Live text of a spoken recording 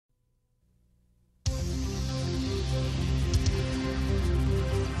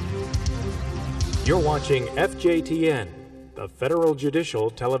You're watching FJTN, the Federal Judicial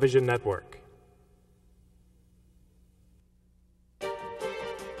Television Network.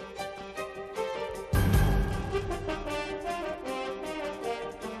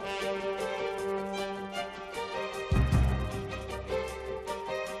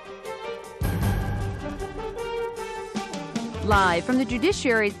 Live from the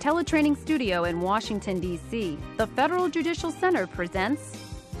Judiciary's teletraining studio in Washington, D.C., the Federal Judicial Center presents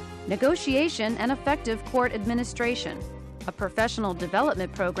Negotiation and Effective Court Administration, a professional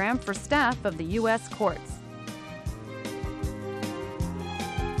development program for staff of the U.S. courts.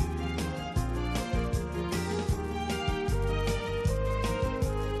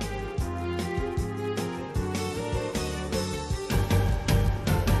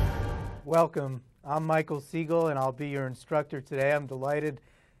 Welcome. I'm Michael Siegel, and I'll be your instructor today. I'm delighted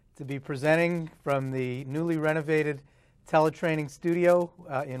to be presenting from the newly renovated teletraining studio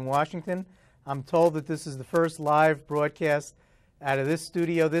in Washington. I'm told that this is the first live broadcast out of this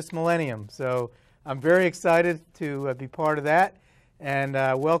studio this millennium, so I'm very excited to be part of that and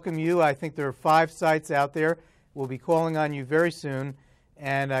welcome you. I think there are 5 sites out there. We'll be calling on you very soon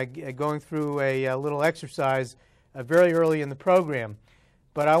and going through a little exercise very early in the program.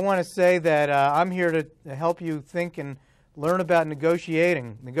 But I want to say that I'm here to help you think and learn about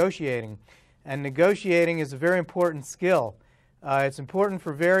negotiating. And negotiating is a very important skill. It's important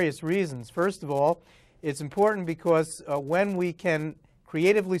for various reasons. First of all, it's important because when we can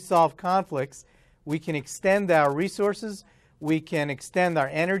creatively solve conflicts, we can extend our resources, we can extend our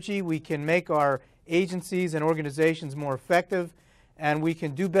energy, we can make our agencies and organizations more effective, and we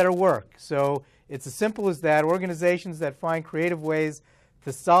can do better work. So it's as simple as that. Organizations that find creative ways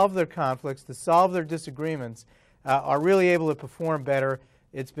to solve their conflicts, to solve their disagreements, are really able to perform better.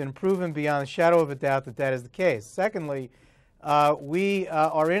 It's been proven beyond a shadow of a doubt that that is the case. Secondly, we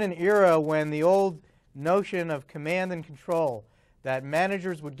are in an era when the old notion of command and control, that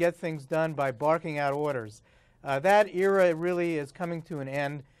managers would get things done by barking out orders, that era really is coming to an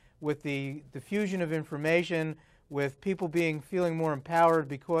end with the diffusion of information, with people feeling more empowered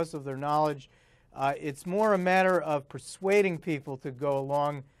because of their knowledge. It's more a matter of persuading people to go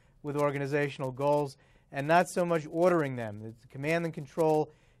along with organizational goals and not so much ordering them. The command and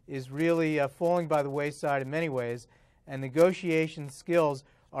control is really falling by the wayside in many ways, and negotiation skills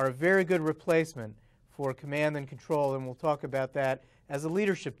are a very good replacement for command and control, and we'll talk about that as a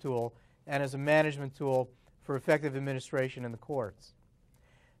leadership tool and as a management tool for effective administration in the courts.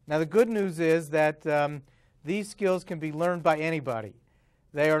 Now, the good news is that these skills can be learned by anybody.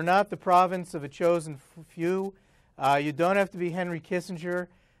 They are not the province of a chosen few. You don't have to be Henry Kissinger.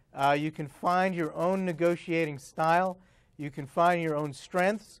 You can find your own negotiating style. You can find your own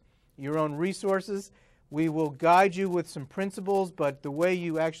strengths, your own resources. We will guide you with some principles, but the way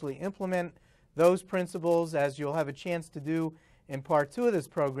you actually implement those principles, as you'll have a chance to do in part 2 of this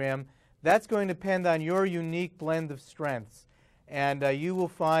program, that's going to depend on your unique blend of strengths. And you will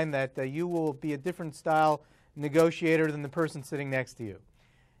find that you will be a different style negotiator than the person sitting next to you.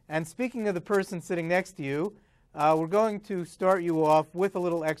 And speaking of the person sitting next to you, we're going to start you off with a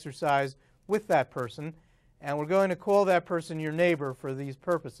little exercise with that person, and we're going to call that person your neighbor for these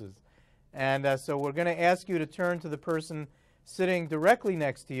purposes. And so we're going to ask you to turn to the person sitting directly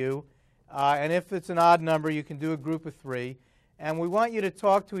next to you, and if it's an odd number, you can do a group of 3. And we want you to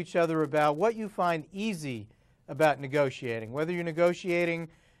talk to each other about what you find easy about negotiating, whether you're negotiating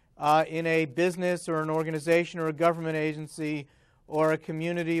in a business or an organization or a government agency or a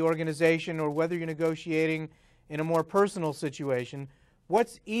community organization, or whether you're negotiating in a more personal situation.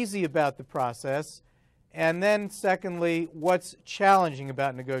 What's easy about the process? And then secondly, what's challenging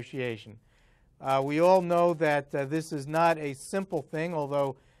about negotiation? We all know that this is not a simple thing,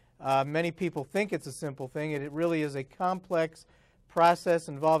 although many people think it's a simple thing. It really is a complex process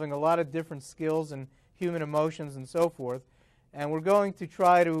involving a lot of different skills and human emotions and so forth. And we're going to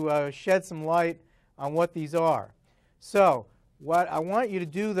try to shed some light on what these are. So what I want you to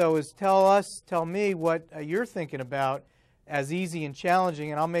do, though, is tell me what you're thinking about as easy and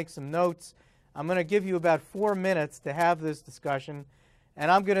challenging, and I'll make some notes. I'm going to give you about 4 minutes to have this discussion, and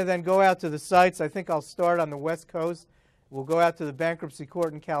I'm going to then go out to the sites. I think I'll start on the West Coast. We'll go out to the bankruptcy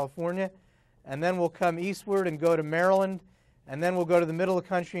court in California, and then we'll come eastward and go to Maryland, and then we'll go to the middle of the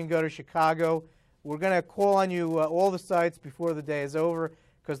country and go to Chicago. We're going to call on you all the sites before the day is over,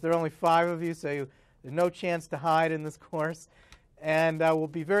 because there are only 5 of you, so there's no chance to hide in this course. And we'll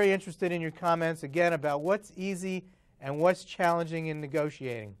be very interested in your comments, again, about what's easy and what's challenging in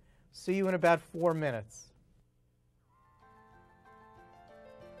negotiating. See you in about 4 minutes.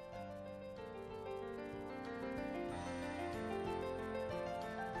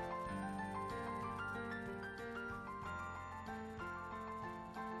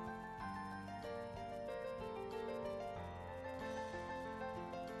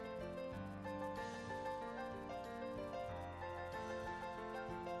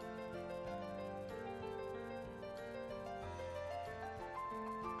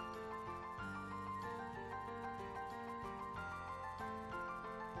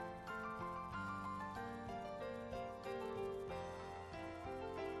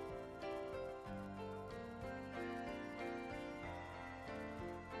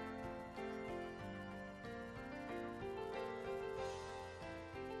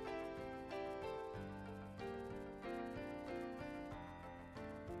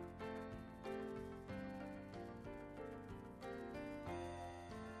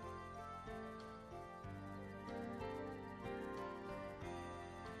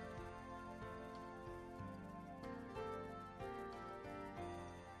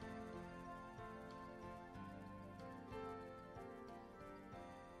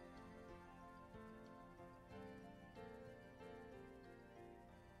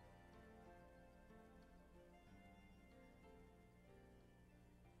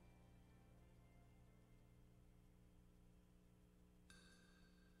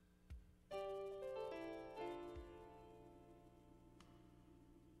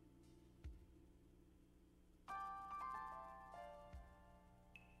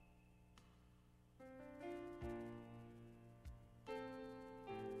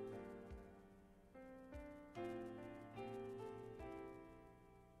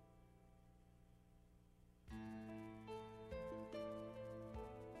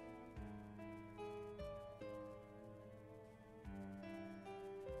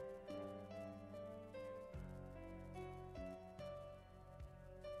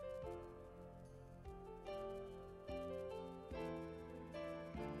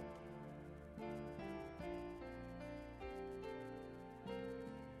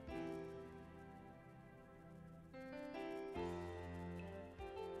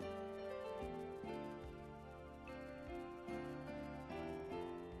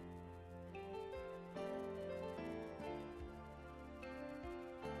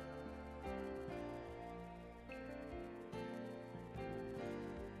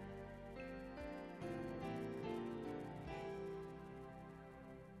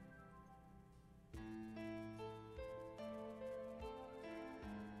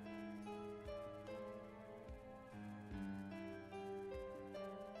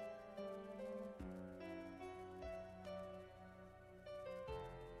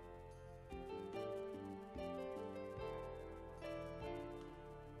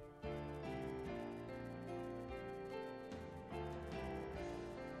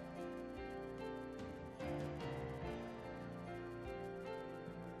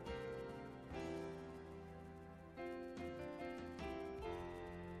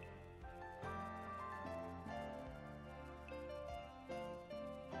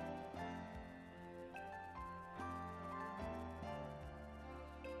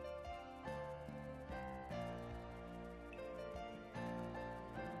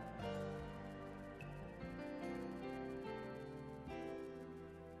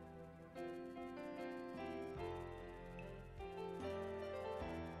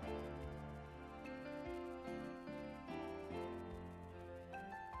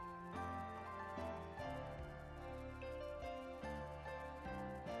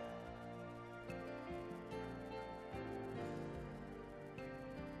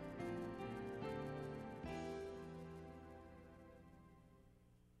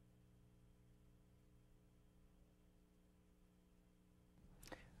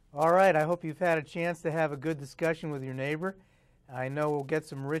 All right, I hope you've had a chance to have a good discussion with your neighbor. I know we'll get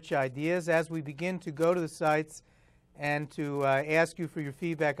some rich ideas as we begin to go to the sites and to ask you for your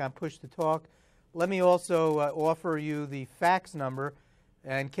feedback on Push to Talk. Let me also offer you the fax number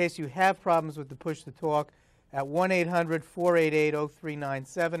in case you have problems with the Push to Talk at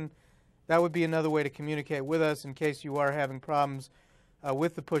 1-800-488-0397. That would be another way to communicate with us in case you are having problems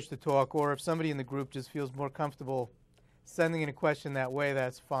with the Push to Talk, or if somebody in the group just feels more comfortable sending in a question that way,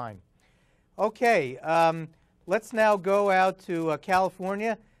 that's fine. Okay, let's now go out to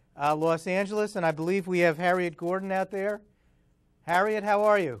California, Los Angeles, and I believe we have Harriet Gordon out there. Harriet, how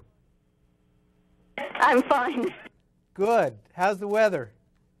are you? I'm fine. Good. How's the weather?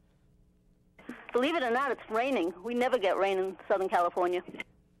 Believe it or not, it's raining. We never get rain in Southern California.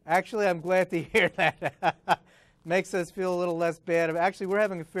 Actually, I'm glad to hear that. Makes us feel a little less bad. Actually, we're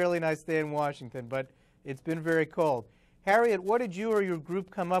having a fairly nice day in Washington, but it's been very cold. Harriet, what did you or your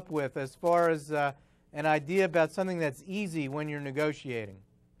group come up with as far as an idea about something that's easy when you're negotiating?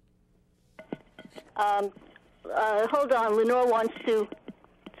 Hold on. Lenore wants to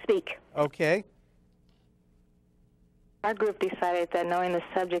speak. Okay. Our group decided that knowing the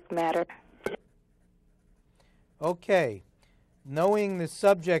subject matter. Okay. Knowing the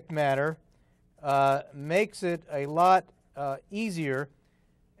subject matter makes it a lot easier.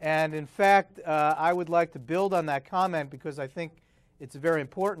 And in fact, I would like to build on that comment because I think it's a very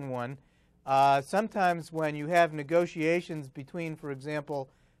important one. Sometimes when you have negotiations between, for example,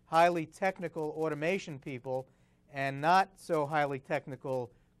 highly technical automation people and not so highly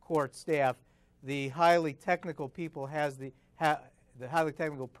technical court staff, the highly technical people the highly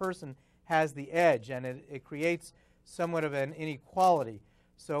technical person has the edge, and it creates somewhat of an inequality.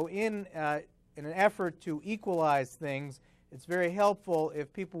 So in an effort to equalize things, it's very helpful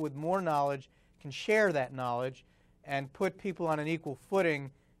if people with more knowledge can share that knowledge and put people on an equal footing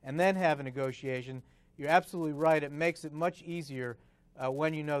and then have a negotiation. You're absolutely right. It makes it much easier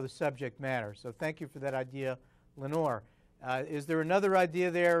when you know the subject matter. So thank you for that idea, Lenore. Is there another idea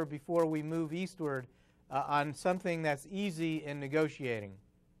there before we move eastward on something that's easy in negotiating?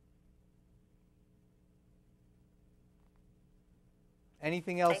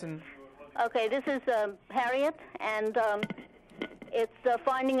 Anything else in... Okay, this is Harriet, and it's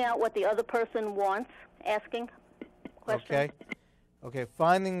finding out what the other person wants, asking questions. Okay,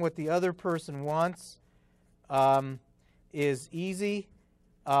 finding what the other person wants is easy,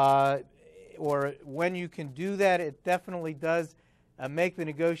 or when you can do that, it definitely does make the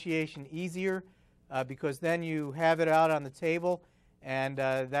negotiation easier because then you have it out on the table, and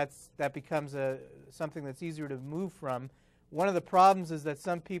that becomes something that's easier to move from. One of the problems is that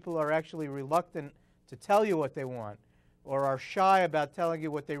some people are actually reluctant to tell you what they want or are shy about telling you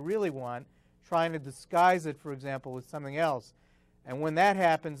what they really want, trying to disguise it, for example, with something else. And when that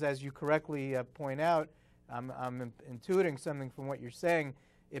happens, as you correctly point out, I'm intuiting something from what you're saying,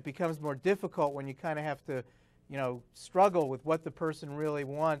 it becomes more difficult when you kind of have to, struggle with what the person really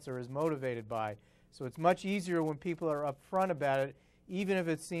wants or is motivated by. So it's much easier when people are upfront about it, even if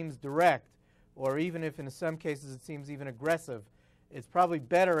it seems direct, or even if in some cases it seems even aggressive. It's probably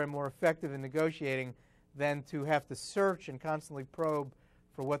better and more effective in negotiating than to have to search and constantly probe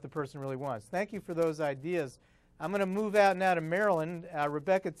for what the person really wants. Thank you for those ideas. I'm going to move out now to Maryland.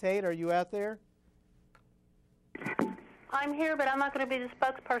 Rebecca Tate, are you out there? I'm here, but I'm not going to be the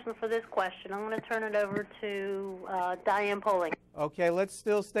spokesperson for this question. I'm going to turn it over to Diane Poling. Okay, let's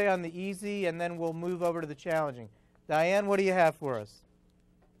still stay on the easy, and then we'll move over to the challenging. Diane, what do you have for us?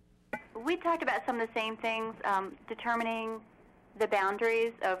 We talked about some of the same things, determining the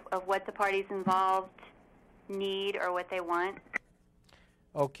boundaries of what the parties involved need or what they want.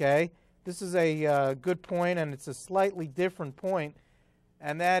 Okay. This is a good point, and it's a slightly different point,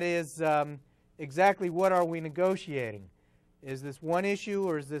 and that is exactly what are we negotiating? Is this one issue,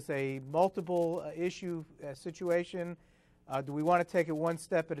 or is this a multiple issue situation? Do we want to take it one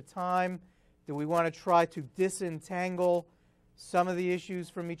step at a time? Do we want to try to disentangle some of the issues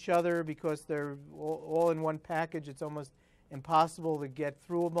from each other because they're all in one package? It's almost impossible to get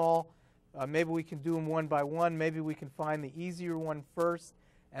through them all. Maybe we can do them one by one. Maybe we can find the easier one first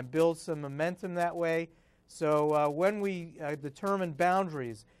and build some momentum that way. So when we determine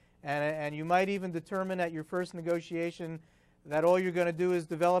boundaries, and you might even determine at your first negotiation that all you're going to do is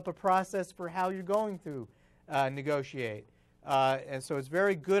develop a process for how you're going to negotiate. And so it's a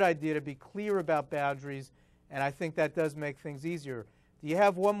very good idea to be clear about boundaries, and I think that does make things easier. Do you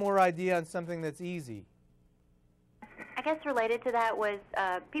have one more idea on something that's easy? I guess related to that was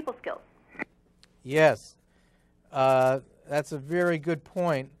people skills. Yes. That's a very good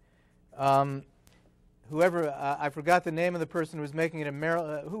point. whoever, I forgot the name of the person who was making it in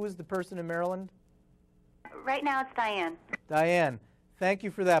Maryland. Who was the person in Maryland? Right now it's Diane. Diane, thank you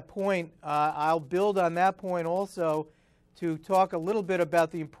for that point. I'll build on that point also to talk a little bit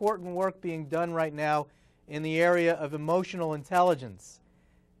about the important work being done right now in the area of emotional intelligence,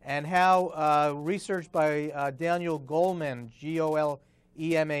 and how research by Daniel Goleman, Goleman,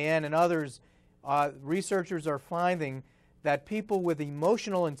 and others, researchers are finding that people with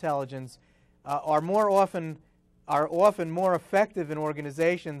emotional intelligence are often more effective in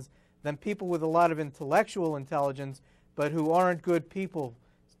organizations than people with a lot of intellectual intelligence, but who aren't good people,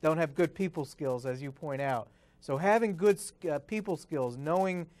 don't have good people skills, as you point out. So having good people skills,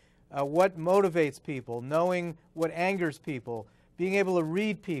 knowing what motivates people, knowing what angers people, being able to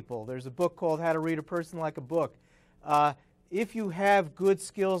read people. There's a book called How to Read a Person Like a Book. If you have good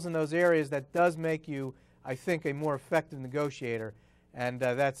skills in those areas, that does make you, I think, a more effective negotiator. And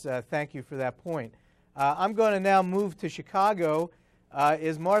thank you for that point. I'm going to now move to Chicago.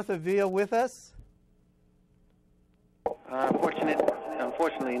 Is Martha Veal with us?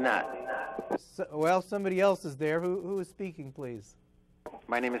 Unfortunately not. Well, somebody else is there. Who is speaking, please?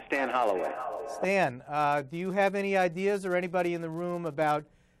 My name is Stan Holloway. Stan, do you have any ideas, or anybody in the room, about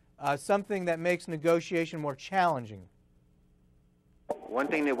something that makes negotiation more challenging? One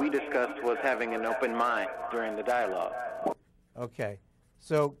thing that we discussed was having an open mind during the dialogue. Okay.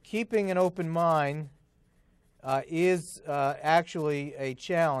 So keeping an open mind is actually a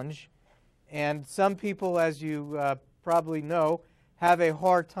challenge, and some people, as you probably know, have a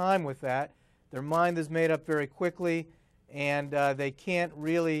hard time with that. Their mind is made up very quickly, and they can't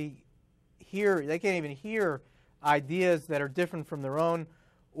really hear, they can't even hear ideas that are different from their own,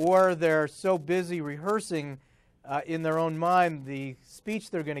 or they're so busy rehearsing in their own mind the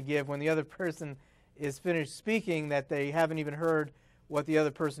speech they're going to give when the other person is finished speaking that they haven't even heard what the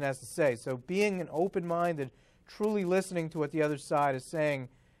other person has to say. So being an open-minded, truly listening to what the other side is saying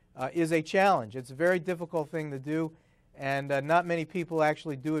is a challenge. It's a very difficult thing to do, and not many people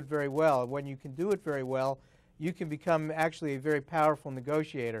actually do it very well. When you can do it very well, you can become actually a very powerful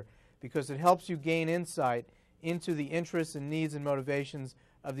negotiator, because it helps you gain insight into the interests and needs and motivations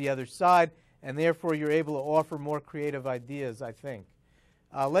of the other side, and therefore you're able to offer more creative ideas, I think.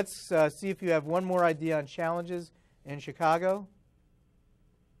 Let's see if you have one more idea on challenges in Chicago.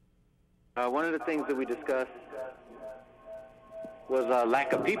 One of the things that we discussed was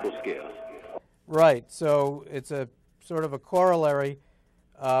lack of people skills. Right. So it's a sort of a corollary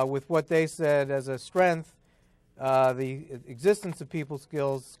with what they said as a strength. The existence of people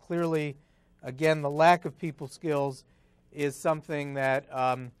skills, clearly, again, the lack of people skills is something that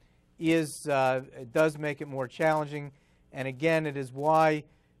it does make it more challenging. And again, it is why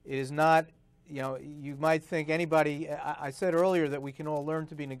it is not, you might think anybody, I said earlier that we can all learn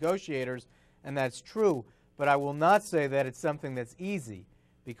to be negotiators, and that's true, but I will not say that it's something that's easy,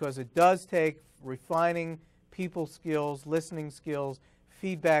 because it does take refining people skills, listening skills,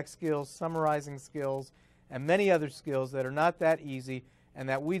 feedback skills, summarizing skills, and many other skills that are not that easy and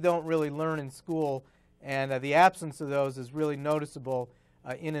that we don't really learn in school, and the absence of those is really noticeable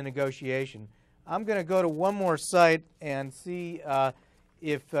in a negotiation. I'm going to go to one more site and see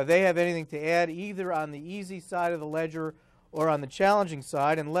if they have anything to add, either on the easy side of the ledger or on the challenging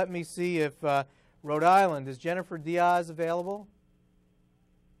side, and let me see if Rhode Island, is Jennifer Diaz available?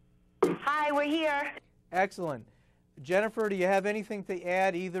 Hi, we're here. Excellent. Jennifer, do you have anything to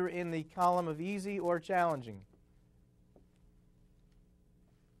add, either in the column of easy or challenging?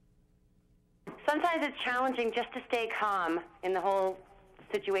 Sometimes it's challenging just to stay calm in the whole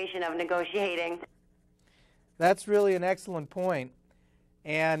situation of negotiating. That's really an excellent point.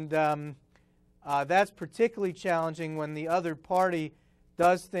 And that's particularly challenging when the other party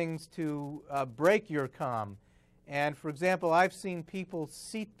does things to break your calm. And for example, I've seen people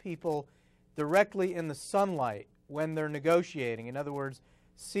seat people directly in the sunlight when they're negotiating. In other words,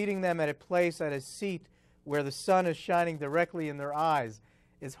 seating them at a seat where the sun is shining directly in their eyes.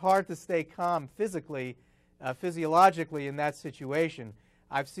 It's hard to stay calm physically, physiologically in that situation.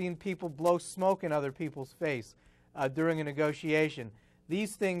 I've seen people blow smoke in other people's face during a negotiation.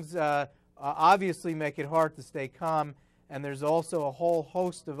 These things obviously make it hard to stay calm, and there's also a whole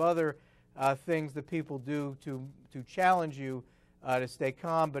host of other things that people do to challenge you to stay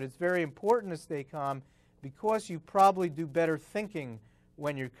calm. But it's very important to stay calm, because you probably do better thinking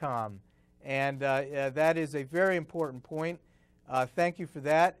when you're calm. And that is a very important point. Thank you for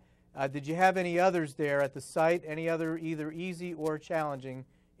that. Did you have any others there at the site, any other either easy or challenging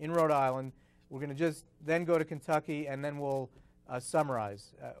in Rhode Island? We're going to just then go to Kentucky, and then we'll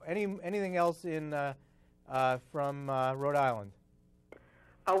summarize. Anything else from Rhode Island?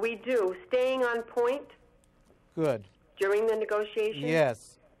 We do. Staying on point, Good. During the negotiation?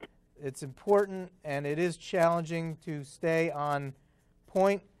 Yes. It's important, and it is challenging to stay on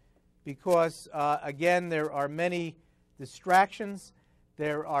point because, again, there are many distractions.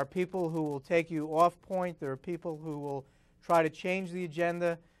 There are people who will take you off point. There are people who will try to change the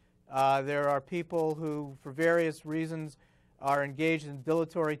agenda. There are people who, for various reasons, are engaged in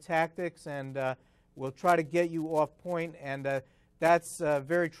dilatory tactics and will try to get you off point, and that's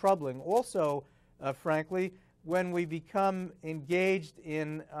very troubling. Also, frankly, when we become engaged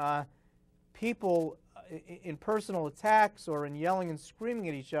in people in personal attacks or in yelling and screaming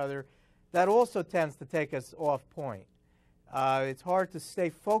at each other, that also tends to take us off point. It's hard to stay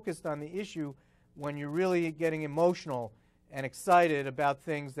focused on the issue when you're really getting emotional and excited about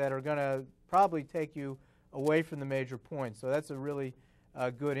things that are going to probably take you away from the major point. So that's a really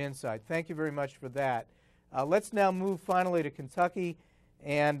good insight. Thank you very much for that. Let's now move finally to Kentucky.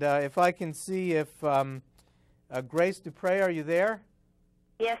 And if I can see if Grace Dupre, are you there?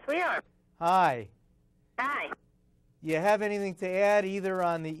 Yes, we are. Hi. Hi. You have anything to add either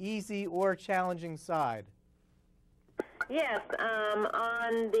on the easy or challenging side? Yes,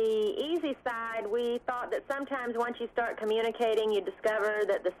 on the easy side, we thought that sometimes once you start communicating, you discover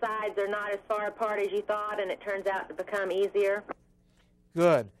that the sides are not as far apart as you thought, and it turns out to become easier.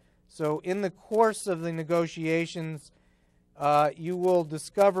 Good. So in the course of the negotiations, you will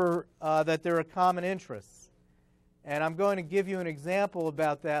discover that there are common interests. And I'm going to give you an example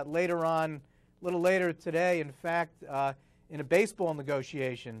about that later on, a little later today, in fact, in a baseball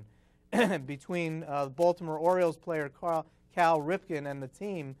negotiation between the Baltimore Orioles player Cal Ripken and the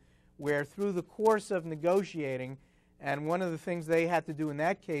team, where through the course of negotiating, and one of the things they had to do in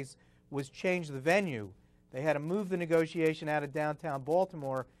that case was change the venue. They had to move the negotiation out of downtown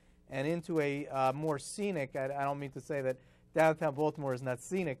Baltimore and into a more scenic, I don't mean to say that downtown Baltimore is not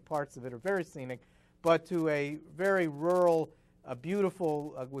scenic, parts of it are very scenic, but to a very rural,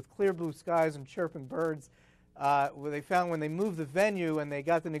 beautiful, with clear blue skies and chirping birds, where they found when they moved the venue and they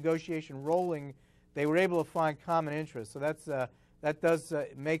got the negotiation rolling, they were able to find common interests. So that does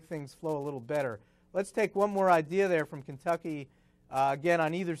make things flow a little better. Let's take one more idea there from Kentucky, again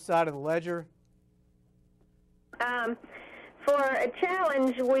on either side of the ledger. For a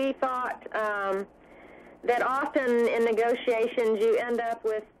challenge, we thought that often in negotiations you end up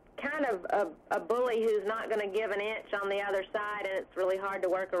with kind of a bully who's not going to give an inch on the other side, and it's really hard to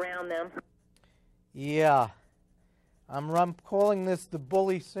work around them. Yeah. I'm calling this the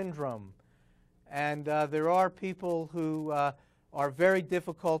bully syndrome. And there are people who are very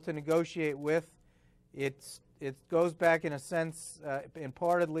difficult to negotiate with. It goes back in a sense, in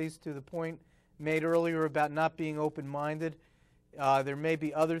part at least, to the point made earlier about not being open-minded. There may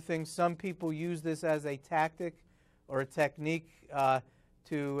be other things. Some people use this as a tactic or a technique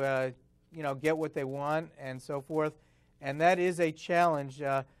to get what they want and so forth. And that is a challenge.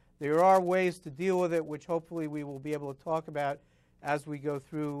 There are ways to deal with it, which hopefully we will be able to talk about as we go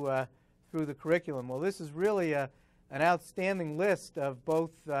through the curriculum. Well, this is really an outstanding list of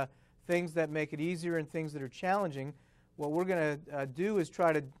both things that make it easier and things that are challenging. What we're going to do is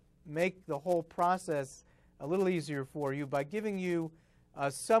try to make the whole process a little easier for you by giving you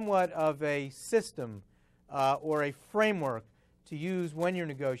somewhat of a system or a framework to use when you're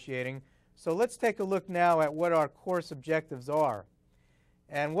negotiating. So let's take a look now at what our course objectives are.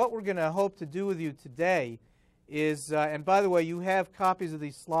 And what we're going to hope to do with you today is, and by the way, you have copies of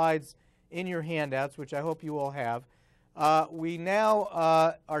these slides in your handouts, which I hope you all have. We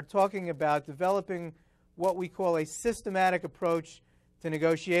now are talking about developing what we call a systematic approach to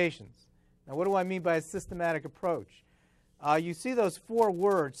negotiations. Now, what do I mean by a systematic approach? You see those 4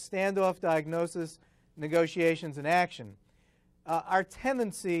 words, standoff, diagnosis, negotiations, and action. Our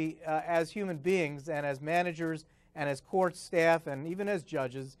tendency as human beings and as managers and as court staff and even as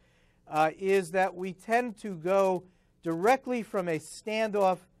judges is that we tend to go directly from a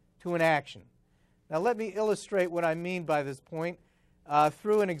standoff to an action. Now let me illustrate what I mean by this point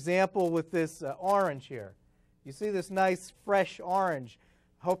through an example with this orange here. You see this nice fresh orange.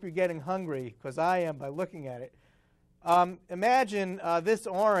 I hope you're getting hungry, because I am by looking at it. Imagine this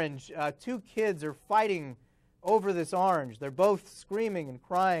orange. 2 kids are fighting over this orange. They're both screaming and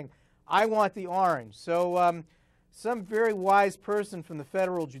crying, "I want the orange." So some very wise person from the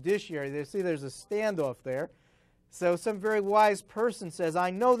federal judiciary, they see there's a standoff there. So some very wise person says,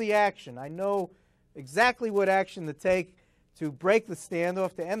 "I know the action. I know exactly what action to take to break the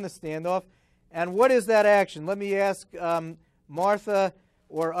standoff, to end the standoff." And what is that action? Let me ask Martha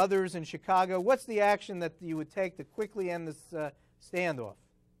or others in Chicago, what's the action that you would take to quickly end this standoff?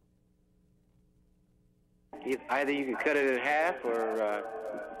 Either you can cut it in half or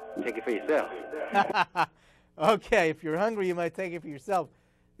take it for yourself. Okay, if you're hungry, you might take it for yourself.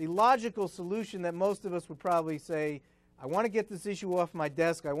 The logical solution that most of us would probably say, I want to get this issue off my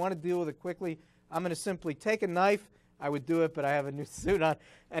desk, I want to deal with it quickly, I'm going to simply take a knife, I would do it, but I have a new suit on,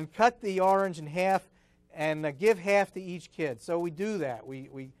 and cut the orange in half and give half to each kid. So we do that.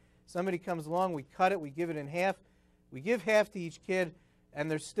 Somebody comes along, we cut it, we give it in half, we give half to each kid, and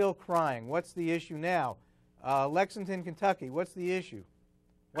they're still crying. What's the issue now? Lexington, Kentucky, what's the issue?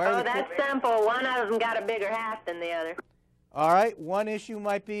 Oh, that's simple. One of them got a bigger half than the other. All right, one issue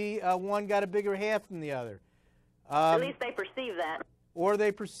might be one got a bigger half than the other. At least they perceive that. Or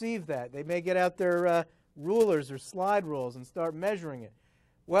they perceive that. They may get out their rulers or slide rules and start measuring it.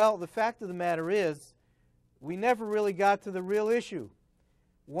 Well, the fact of the matter is, we never really got to the real issue.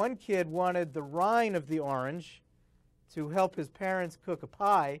 One kid wanted the rind of the orange to help his parents cook a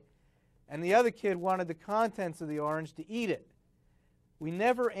pie, and the other kid wanted the contents of the orange to eat it. We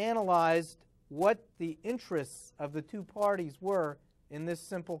never analyzed what the interests of the two parties were in this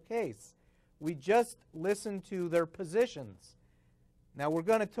simple case. We just listened to their positions. Now, we're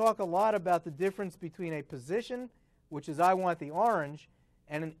going to talk a lot about the difference between a position, which is I want the orange,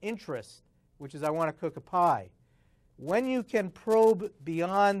 and an interest, which is I want to cook a pie. When you can probe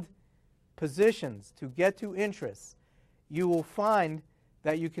beyond positions to get to interests, you will find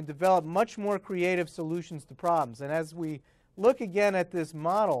that you can develop much more creative solutions to problems. And as we look again at this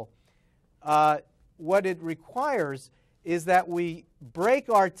model, what it requires is that we break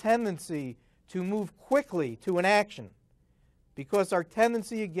our tendency to move quickly to an action. Because our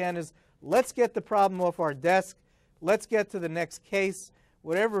tendency, again, is let's get the problem off our desk, let's get to the next case,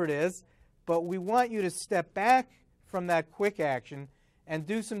 whatever it is, but we want you to step back from that quick action and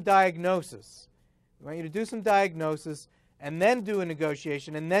do some diagnosis. We want you to do some diagnosis and then do a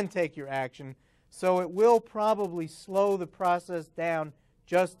negotiation and then take your action. So it will probably slow the process down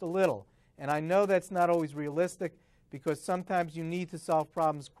just a little. And I know that's not always realistic because sometimes you need to solve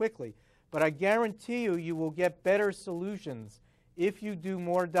problems quickly. But I guarantee you, you will get better solutions if you do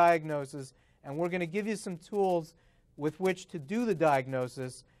more diagnosis. And we're going to give you some tools with which to do the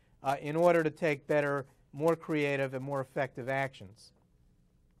diagnosis in order to take better, more creative, and more effective actions.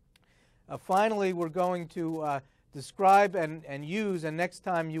 Finally, we're going to describe and use, and next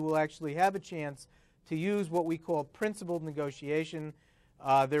time you will actually have a chance to use what we call principled negotiation.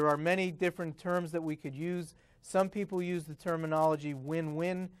 There are many different terms that we could use. Some people use the terminology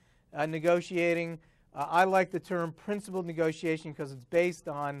win-win negotiating. I like the term principled negotiation because it's based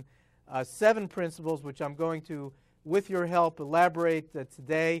on 7 principles, which I'm going to, with your help, elaborate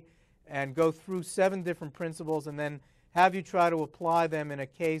today and go through 7 different principles and then have you try to apply them in a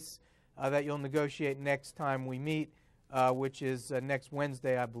case that you'll negotiate next time we meet, which is next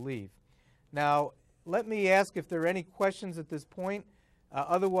Wednesday, I believe. Now, let me ask if there are any questions at this point.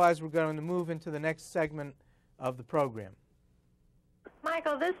 Otherwise, we're going to move into the next segment of the program.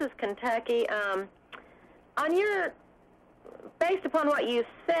 Michael, this is Kentucky. Based upon what you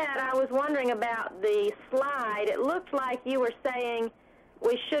said, I was wondering about the slide. It looked like you were saying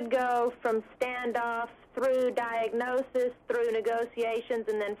we should go from standoff through diagnosis, through negotiations,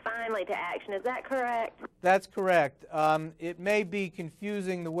 and then finally to action. Is that correct? That's correct. It may be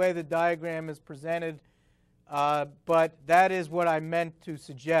confusing the way the diagram is presented, but that is what I meant to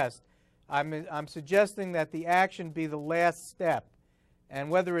suggest. I'm suggesting that the action be the last step. And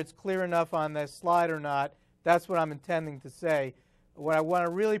whether it's clear enough on this slide or not, that's what I'm intending to say. What I want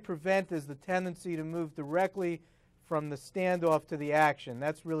to really prevent is the tendency to move directly from the standoff to the action.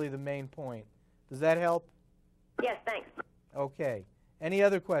 That's really the main point. Does that help? Yes, thanks. Okay. Any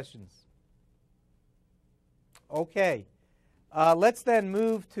other questions? Okay. Let's then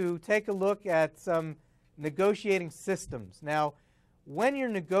move to take a look at some negotiating systems. Now, when you're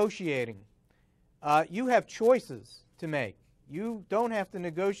negotiating, you have choices to make. You don't have to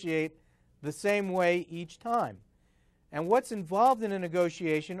negotiate the same way each time. And what's involved in a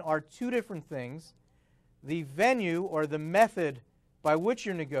negotiation are 2 different things: the venue or the method by which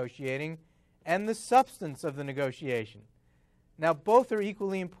you're negotiating and the substance of the negotiation. Now, both are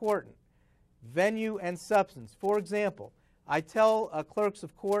equally important, venue and substance. For example, I tell clerks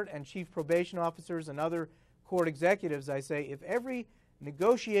of court and chief probation officers and other court executives, I say, if every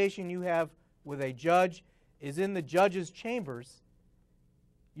negotiation you have with a judge is in the judge's chambers,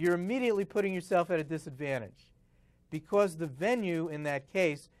 you're immediately putting yourself at a disadvantage because the venue in that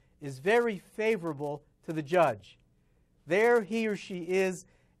case is very favorable to the judge. There he or she is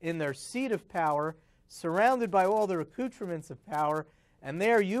in their seat of power, surrounded by all their accoutrements of power, and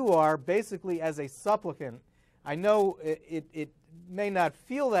there you are basically as a supplicant. I know it may not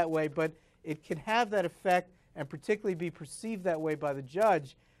feel that way, but it can have that effect and particularly be perceived that way by the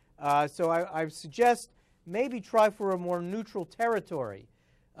judge. So I suggest maybe try for a more neutral territory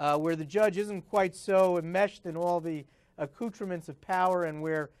where the judge isn't quite so enmeshed in all the accoutrements of power, and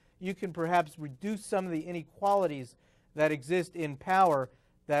where you can perhaps reduce some of the inequalities that exist in power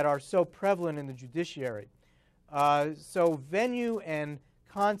that are so prevalent in the judiciary. So venue and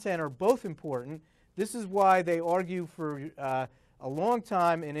content are both important. This is why they argue for a long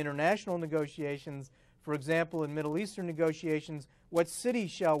time in international negotiations. For example, in Middle Eastern negotiations, what city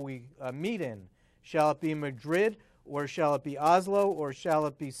shall we meet in? Shall it be Madrid, or shall it be Oslo, or shall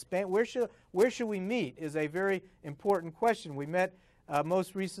it be Spain? Where should we meet is a very important question. We met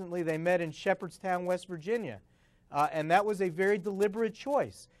most recently, they met in Shepherdstown, West Virginia, and that was a very deliberate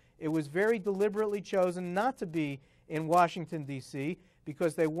choice. It was very deliberately chosen not to be in Washington, D.C.,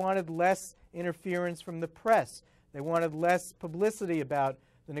 because they wanted less interference from the press. They wanted less publicity about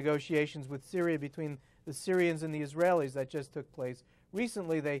the negotiations with Syria between the Syrians and the Israelis that just took place.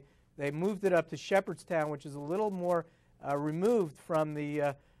 Recently, they moved it up to Shepherdstown, which is a little more removed from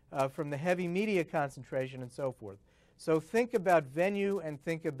the heavy media concentration and so forth. So think about venue and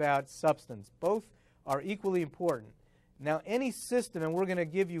think about substance. Both are equally important. Now, any system, and we're going to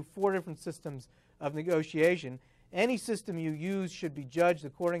give you 4 different systems of negotiation, any system you use should be judged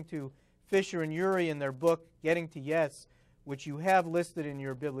according to Fisher and Urey in their book, Getting to Yes, which you have listed in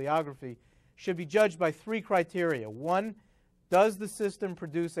your bibliography, should be judged by 3 criteria. 1, does the system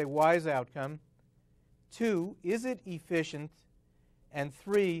produce a wise outcome? 2, is it efficient? And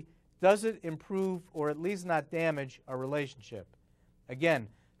 3, does it improve or at least not damage a relationship? Again,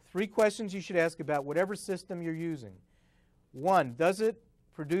 3 questions you should ask about whatever system you're using. 1, does it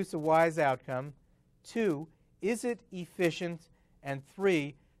produce a wise outcome? 2, is it efficient? And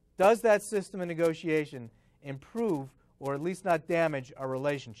 3, does that system of negotiation improve or at least not damage a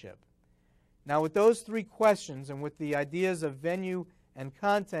relationship? Now, with those 3 questions and with the ideas of venue and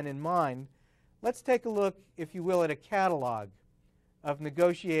content in mind, let's take a look, if you will, at a catalog of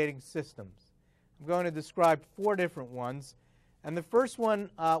negotiating systems. I'm going to describe 4 different ones, and the first one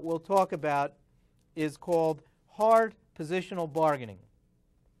we'll talk about is called hard positional bargaining.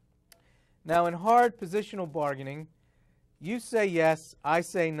 Now, in hard positional bargaining, you say yes, I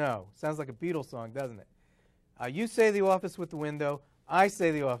say no. Sounds like a Beatles song, doesn't it? You say the office with the window, I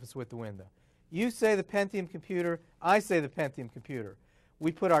say the office with the window. You say the Pentium computer, I say the Pentium computer.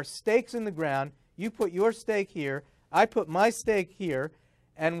 We put our stakes in the ground, you put your stake here, I put my stake here,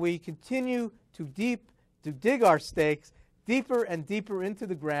 and we continue to dig our stakes deeper and deeper into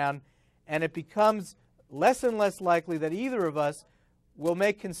the ground, and it becomes less and less likely that either of us will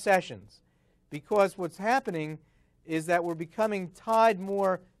make concessions, because what's happening is that we're becoming tied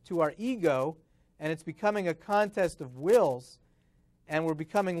more to our ego, and it's becoming a contest of wills, and we're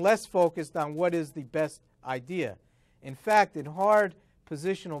becoming less focused on what is the best idea. In fact, in hard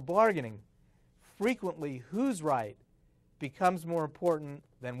positional bargaining, frequently who's right becomes more important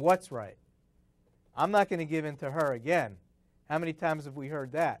than what's right. I'm not going to give in to her again. How many times have we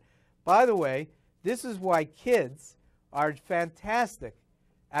heard that? By the way, this is why kids are fantastic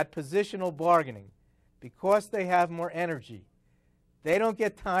at positional bargaining, because they have more energy. They don't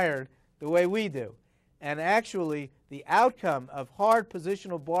get tired the way we do. And actually, the outcome of hard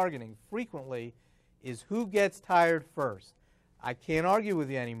positional bargaining frequently is who gets tired first. I can't argue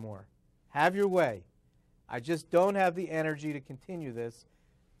with you anymore. Have your way. I just don't have the energy to continue this.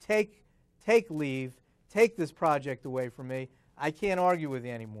 Take leave. Take this project away from me. I can't argue with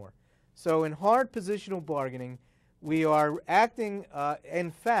you anymore. So in hard positional bargaining, we are acting, in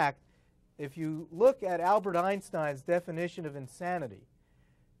fact, if you look at Albert Einstein's definition of insanity,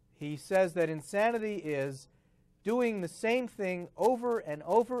 he says that insanity is doing the same thing over and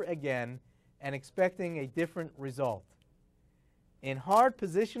over again and expecting a different result. In hard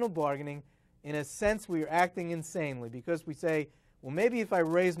positional bargaining, in a sense, we are acting insanely, because we say, well, maybe if I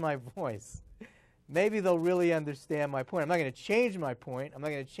raise my voice, maybe they'll really understand my point. I'm not going to change my point. I'm not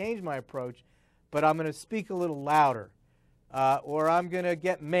going to change my approach, but I'm going to speak a little louder, or I'm going to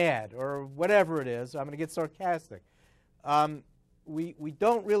get mad, or whatever it is. I'm going to get sarcastic. We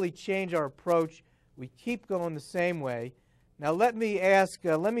don't really change our approach. We keep going the same way. Now let me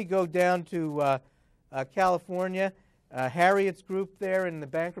go down to California, Harriet's group there in the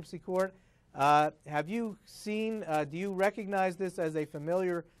bankruptcy court. Have you seen, do you recognize this as a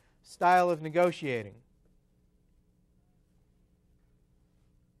familiar style of negotiating?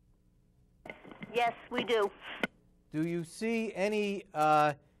 Yes, we do. Do you see any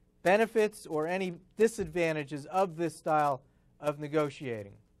benefits or any disadvantages of this style of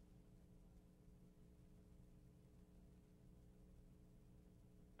negotiating?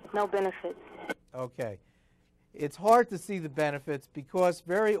 No benefits. Okay. It's hard to see the benefits because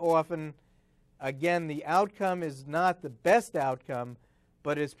very often Again, the outcome is not the best outcome,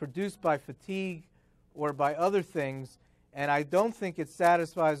 but it's produced by fatigue or by other things, and I don't think it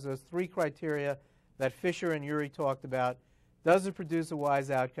satisfies those three criteria that Fisher and Urey talked about. Does it produce a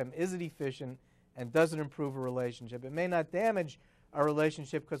wise outcome? Is it efficient? And does it improve a relationship? It may not damage our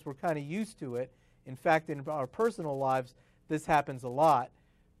relationship because we're kind of used to it. In fact, in our personal lives, this happens a lot,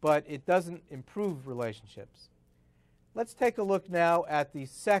 but it doesn't improve relationships. Let's take a look now at the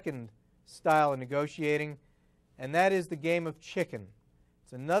second style of negotiating, and that is the game of chicken.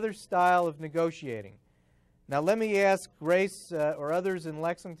 It's another style of negotiating. Now let me ask Grace or others in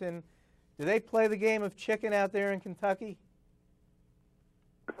Lexington, do they play the game of chicken out there in Kentucky?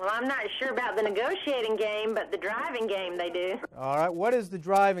 Well, I'm not sure about the negotiating game, but the driving game they do. All right, what is the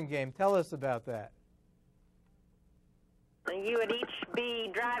driving game? Tell us about that. You would each be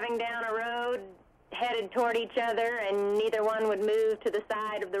driving down a road headed toward each other, and neither one would move to the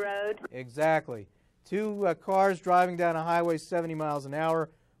side of the road. Exactly. Two cars driving down a highway 70 miles an hour.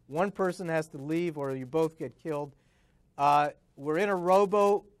 One person has to leave or you both get killed. We're in a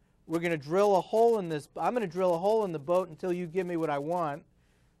rowboat. We're going to drill a hole in this. I'm going to drill a hole in the boat until you give me what I want.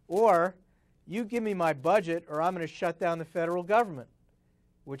 Or you give me my budget or I'm going to shut down the federal government,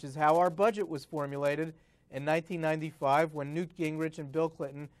 which is how our budget was formulated in 1995 when Newt Gingrich and Bill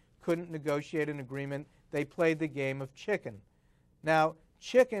Clinton couldn't negotiate an agreement. They played the game of chicken. Now,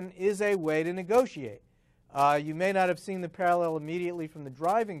 chicken is a way to negotiate. You may not have seen the parallel immediately from the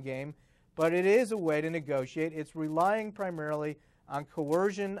driving game, but it is a way to negotiate. It's relying primarily on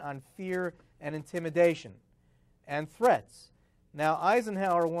coercion, on fear, and intimidation, and threats. Now,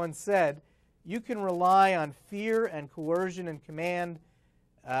 Eisenhower once said, you can rely on fear and coercion and command,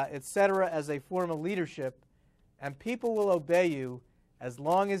 etc., as a form of leadership, and people will obey you as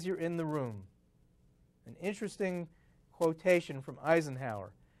long as you're in the room. An interesting quotation from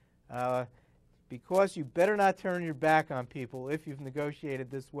Eisenhower. Because you better not turn your back on people if you've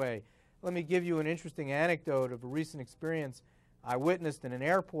negotiated this way. Let me give you an interesting anecdote of a recent experience I witnessed in an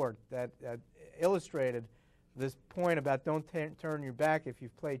airport that illustrated this point about don't turn your back if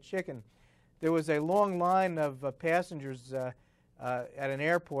you've played chicken. There was a long line of passengers at an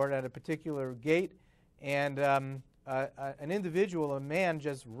airport at a particular gate, and an individual, a man,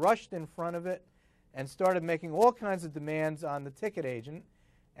 just rushed in front of it and started making all kinds of demands on the ticket agent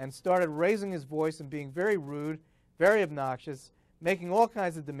and started raising his voice and being very rude, very obnoxious, making all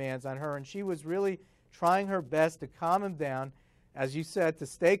kinds of demands on her, and she was really trying her best to calm him down, as you said, to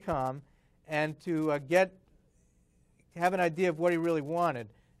stay calm and to have an idea of what he really wanted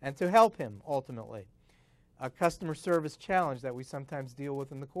and to help him ultimately. A customer service challenge that we sometimes deal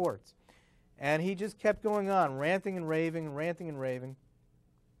with in the courts. And he just kept going on, ranting and raving and ranting and raving.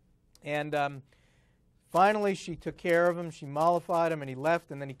 And finally she took care of him, she mollified him, and he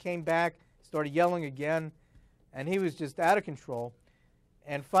left, and then he came back, started yelling again, and he was just out of control.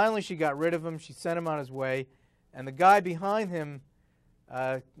 And finally she got rid of him, she sent him on his way, and the guy behind him,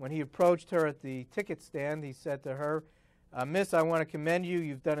 when he approached her at the ticket stand, he said to her, Miss, I want to commend you.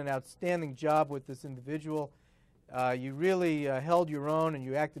 You've done an outstanding job with this individual. You really held your own and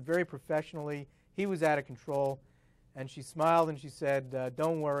you acted very professionally. He was out of control. And she smiled and she said,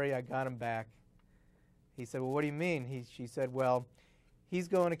 don't worry, I got him back. He said, well, what do you mean? She said, well, he's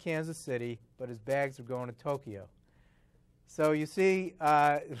going to Kansas City, but his bags are going to Tokyo. So you see,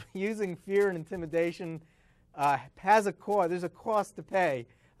 using fear and intimidation has a cost. There's a cost to pay.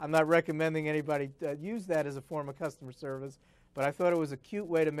 I'm not recommending anybody use that as a form of customer service, but I thought it was a cute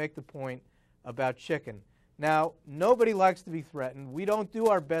way to make the point about chicken. Now, nobody likes to be threatened. We don't do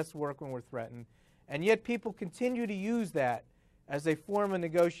our best work when we're threatened, and yet people continue to use that as a form of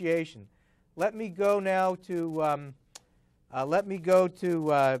negotiation. Let me go now to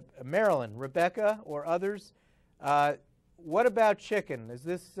Maryland. Rebecca or others, what about chicken? Is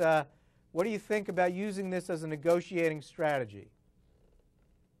this what do you think about using this as a negotiating strategy?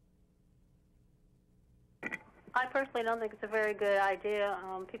 I personally don't think it's a very good idea.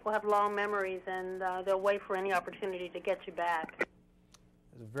 People have long memories, and they'll wait for any opportunity to get you back.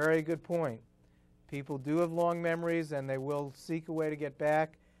 That's a very good point. People do have long memories, and they will seek a way to get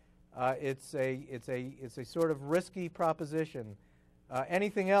back. It's a sort of risky proposition.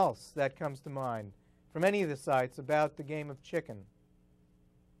 Anything else that comes to mind from any of the sites about the game of chicken?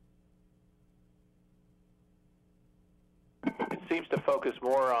 It seems to focus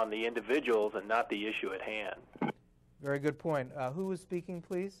more on the individuals and not the issue at hand. Very good point. Who was speaking,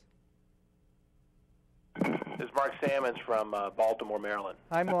 please? This is Mark Sammons from Baltimore, Maryland.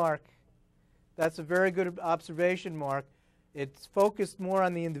 Hi, Mark. That's a very good observation, Mark. It's focused more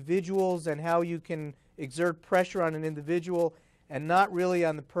on the individuals and how you can exert pressure on an individual and not really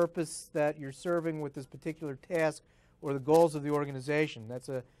on the purpose that you're serving with this particular task or the goals of the organization. That's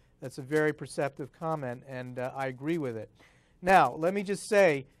a very perceptive comment, and I agree with it. Now, let me just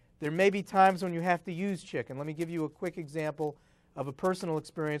say, there may be times when you have to use chicken. Let me give you a quick example of a personal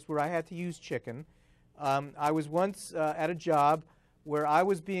experience where I had to use chicken. I was once at a job where I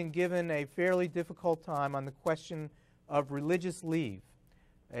was being given a fairly difficult time on the question of religious leave.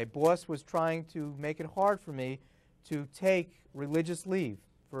 A boss was trying to make it hard for me to take religious leave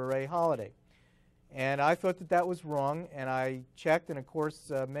for a holiday. And I thought that that was wrong, and I checked, and of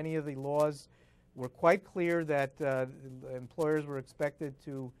course many of the laws were quite clear that employers were expected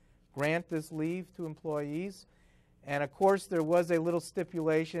to grant this leave to employees. And of course there was a little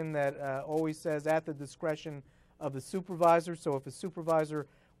stipulation that always says at the discretion of the supervisor. So if a supervisor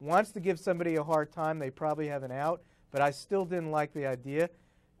wants to give somebody a hard time, they probably have an out. But I still didn't like the idea.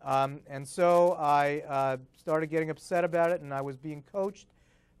 And so I started getting upset about it, and I was being coached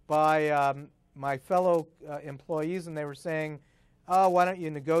by my fellow employees, and they were saying, oh, why don't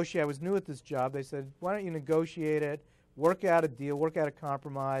you negotiate? I was new at this job. They said, why don't you negotiate it, work out a deal, work out a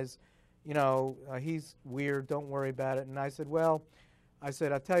compromise. You know, he's weird, don't worry about it. And I said, well, I'll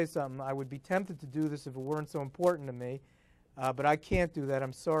tell you something. I would be tempted to do this if it weren't so important to me, but I can't do that.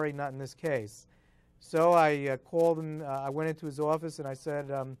 I'm sorry, not in this case. So I called him. I went into his office, and I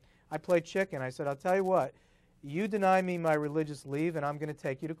said, I played chicken. I said, I'll tell you what, you deny me my religious leave, and I'm going to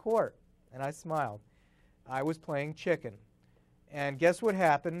take you to court. And I smiled. I was playing chicken. And guess what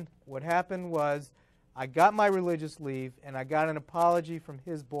happened? What happened was I got my religious leave, and I got an apology from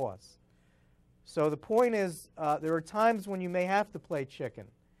his boss. So the point is, there are times when you may have to play chicken.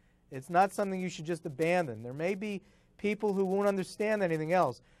 It's not something you should just abandon. There may be people who won't understand anything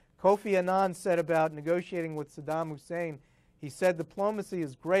else. Kofi Annan said about negotiating with Saddam Hussein, he said diplomacy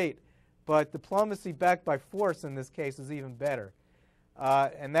is great, but diplomacy backed by force in this case is even better.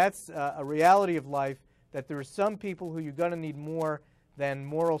 And that's a reality of life, that there are some people who you're going to need more than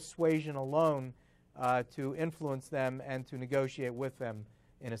moral suasion alone to influence them and to negotiate with them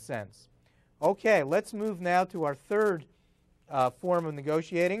in a sense. Okay, let's move now to our third form of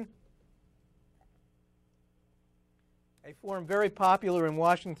negotiating. A form very popular in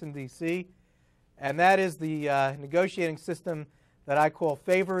Washington, D.C., and that is the negotiating system that I call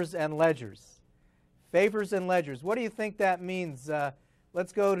favors and ledgers. Favors and ledgers. What do you think that means?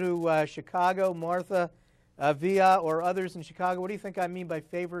 Let's go to Chicago, Martha, Via, or others in Chicago. What do you think I mean by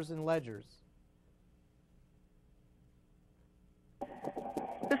favors and ledgers?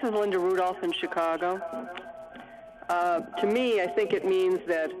 This is Linda Rudolph in Chicago. To me, I think it means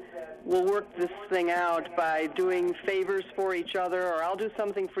that we'll work this thing out by doing favors for each other, or I'll do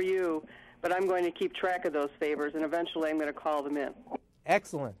something for you, but I'm going to keep track of those favors, and eventually I'm going to call them in.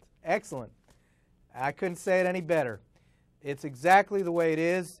 Excellent. Excellent. I couldn't say it any better. It's exactly the way it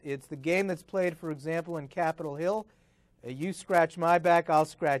is. It's the game that's played, for example, in Capitol Hill. You scratch my back, I'll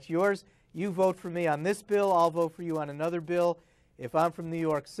scratch yours. You vote for me on this bill, I'll vote for you on another bill. If I'm from New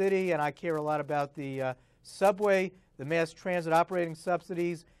York City and I care a lot about the subway, the mass transit operating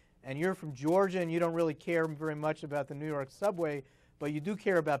subsidies, and you're from Georgia and you don't really care very much about the New York subway, but you do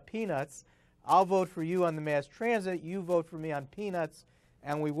care about peanuts, I'll vote for you on the mass transit, you vote for me on peanuts,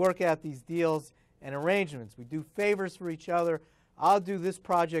 and we work out these deals and arrangements. We do favors for each other. I'll do this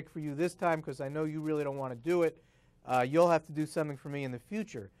project for you this time because I know you really don't want to do it. You'll have to do something for me in the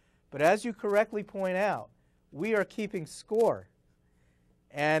future. But as you correctly point out, we are keeping score.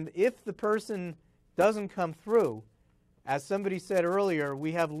 And if the person doesn't come through, as somebody said earlier,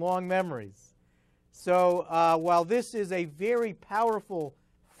 we have long memories. So while this is a very powerful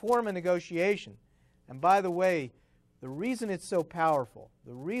form of negotiation, and by the way, the reason it's so powerful,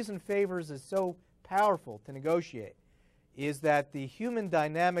 the reason favors is so powerful to negotiate, is that the human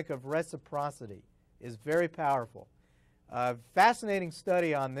dynamic of reciprocity is very powerful. Fascinating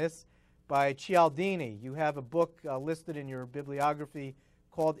study on this by Cialdini. You have a book listed in your bibliography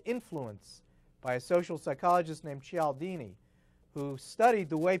called Influence by a social psychologist named Cialdini, who studied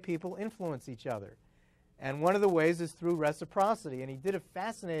the way people influence each other. And one of the ways is through reciprocity. And he did a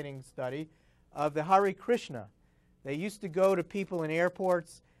fascinating study of the Hare Krishna. They used to go to people in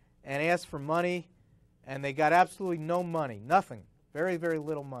airports and ask for money, and they got absolutely no money, nothing, very, very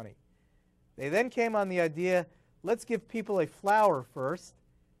little money. They then came on the idea, let's give people a flower first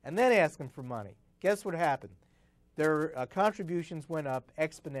and then ask them for money. Guess what happened? Their contributions went up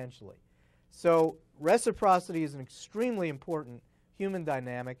exponentially. So reciprocity is an extremely important human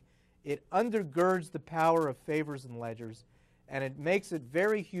dynamic. It undergirds the power of favors and ledgers, and it makes it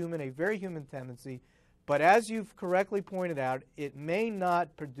very human, a very human tendency. But as you've correctly pointed out, it may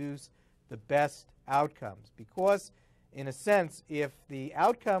not produce the best outcomes because in a sense, if the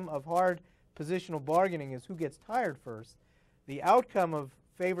outcome of hard positional bargaining is who gets tired first, the outcome of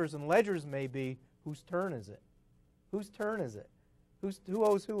favors and ledgers may be whose turn is it? Whose turn is it? Who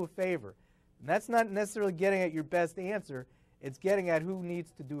owes who a favor? And that's not necessarily getting at your best answer. It's getting at who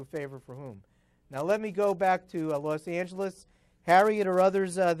needs to do a favor for whom. Now let me go back to Los Angeles. Harriet or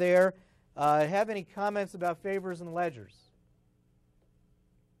others there have any comments about favors and ledgers?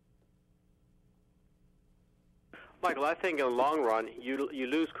 Michael, I think in the long run you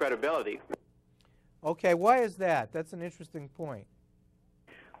lose credibility. Okay, why is that? That's an interesting point.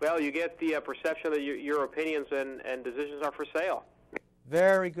 Well, you get the perception that your opinions and decisions are for sale.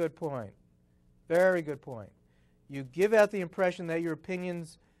 Very good point. Very good point. You give out the impression that your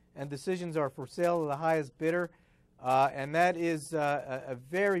opinions and decisions are for sale to the highest bidder, and that is a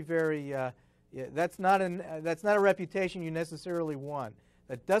very, very, that's not a reputation you necessarily want.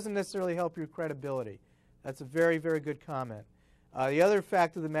 That doesn't necessarily help your credibility. That's a very, very good comment. The other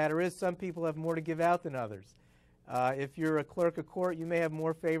fact of the matter is some people have more to give out than others. If you're a clerk of court, you may have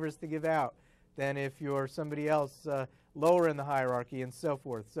more favors to give out than if you're somebody else lower in the hierarchy and so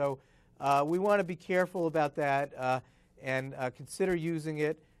forth. So we want to be careful about that and consider using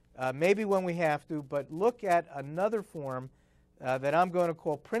it, maybe when we have to, but look at another form that I'm going to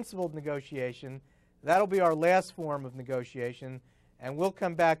call principled negotiation. That'll be our last form of negotiation, and we'll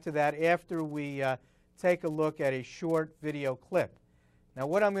come back to that after we take a look at a short video clip. Now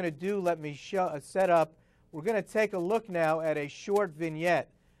what I'm going to do, let me set up, we're going to take a look now at a short vignette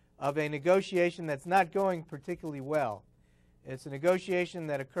of a negotiation that's not going particularly well. It's a negotiation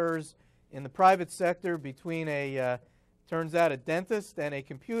that occurs in the private sector between turns out a dentist and a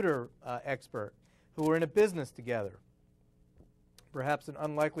computer expert who are in a business together. Perhaps an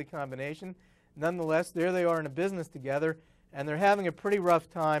unlikely combination. Nonetheless, there they are in a business together, and they're having a pretty rough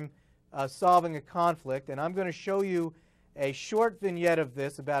time solving a conflict. And I'm going to show you a short vignette of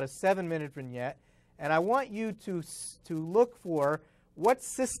this, about a 7-minute vignette, and I want you to look for what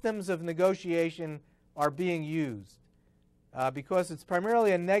systems of negotiation are being used, because it's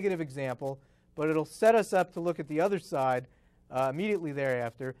primarily a negative example, but it'll set us up to look at the other side immediately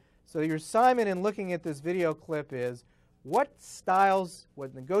thereafter. So your assignment in looking at this video clip is what styles,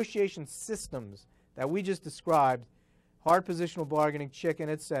 what negotiation systems that we just described, hard positional bargaining, chicken,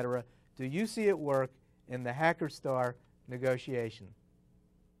 etc., do you see at work in the Hacker-Star negotiation?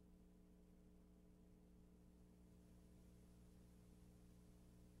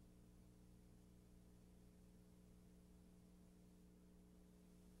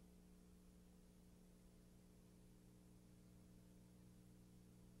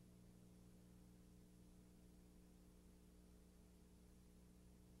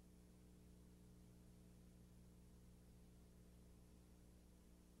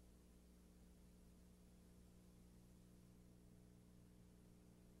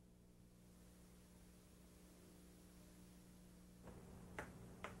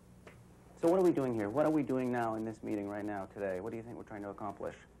 So what are we doing here? What are we doing now in this meeting right now today? What do you think we're trying to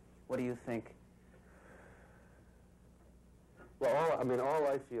accomplish? What do you think? Well, all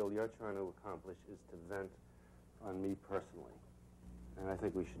I feel you're trying to accomplish is to vent on me personally. And I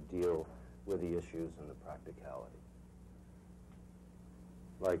think we should deal with the issues and the practicality.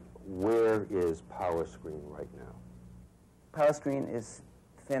 Like, where is PowerScreen right now? PowerScreen is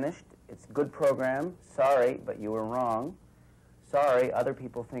finished. It's a good program. Sorry, but you were wrong. Sorry, other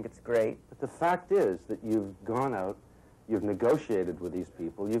people think it's great. But the fact is that you've gone out, you've negotiated with these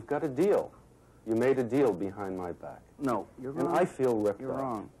people, you've got a deal. You made a deal behind my back. No, you're wrong. And I feel ripped off. You're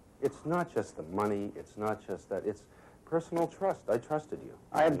wrong. It's not just the money, it's not just that, it's personal trust. I trusted you.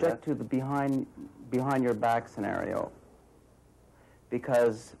 I object to the behind your back scenario,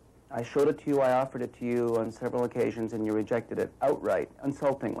 because I showed it to you, I offered it to you on several occasions, and you rejected it outright,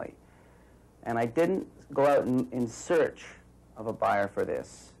 insultingly. And I didn't go out in search of a buyer for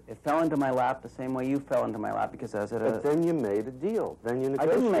this. It fell into my lap the same way you fell into my lap, because as it But then you made a deal. Then you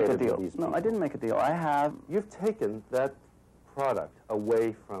negotiated I didn't make a deal. With these No, people. I didn't make a deal. I have. You've taken that product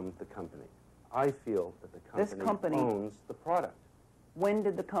away from the company. I feel that the company owns the product. When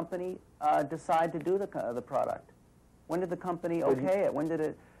did the company decide to do the product? When did the company okay it? When did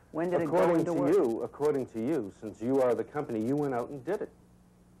it go into work? According to you, since you are the company, you went out and did it.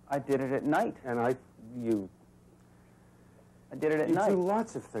 I did it at night. And I did it at night. You do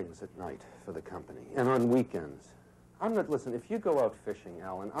lots of things at night for the company and on weekends. Listen, if you go out fishing,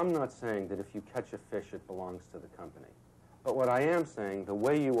 Alan, I'm not saying that if you catch a fish, it belongs to the company. But what I am saying, the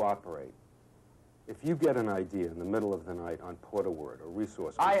way you operate, if you get an idea in the middle of the night on PortaWord or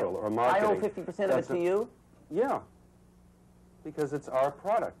Resource Control or marketing... I owe 50% of it to you? Yeah, because it's our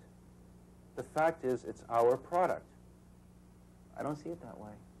product. The fact is, it's our product. I don't see it that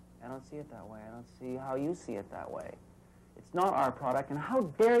way. I don't see it that way. I don't see how you see it that way. It's not our product, and how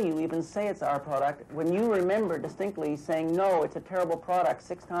dare you even say it's our product when you remember distinctly saying, no, it's a terrible product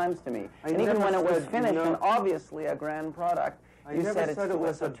 6 times to me. And even when it was finished and obviously a grand product, you said it's it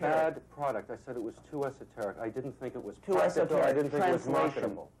was esoteric. a bad product. I said it was too esoteric. I didn't think it was Too practical. esoteric. I didn't think it was Translation.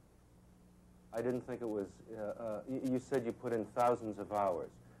 marketable. I didn't think it was, you said you put in thousands of hours.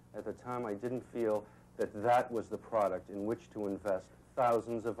 At the time, I didn't feel that that was the product in which to invest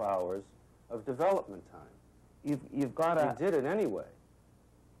thousands of hours of development time. You've got to... You did it anyway.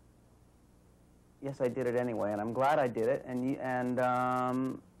 Yes, I did it anyway, and I'm glad I did it, and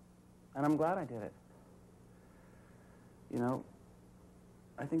I'm glad I did it. You know,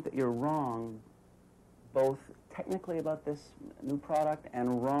 I think that you're wrong, both technically about this new product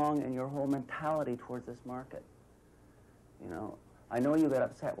and wrong in your whole mentality towards this market. You know, I know you get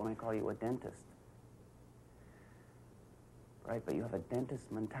upset when I call you a dentist, right? But you have a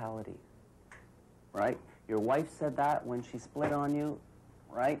dentist mentality, right? Your wife said that when she split on you,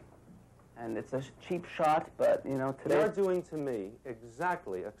 right? And it's a cheap shot, but, you know, today... You're doing to me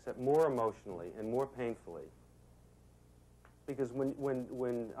exactly, except more emotionally and more painfully. Because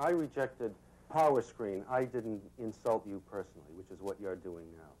when I rejected Power Screen, I didn't insult you personally, which is what you're doing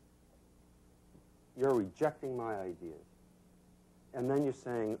now. You're rejecting my ideas. And then you're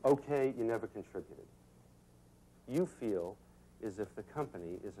saying, okay, you never contributed. You feel as if the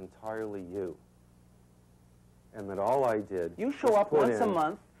company is entirely you. And that all I did You show was up put once a in-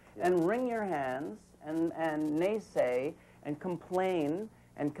 month Yeah. and wring your hands and naysay and complain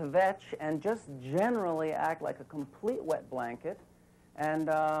and kvetch and just generally act like a complete wet blanket. And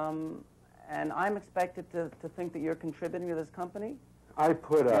I'm expected to think that you're contributing to this company? I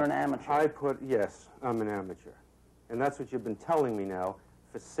put up... You're an amateur. Yes, I'm an amateur. And that's what you've been telling me now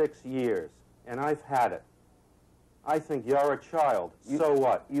for 6 years. And I've had it. I think you're a child. So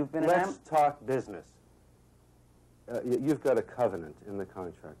what? You've been Let's talk business. You've got a covenant in the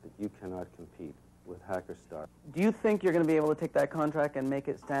contract that you cannot compete with HackerStar. Do you think you're going to be able to take that contract and make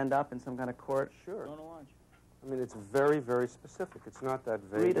it stand up in some kind of court? Sure. I mean, it's very, very specific. It's not that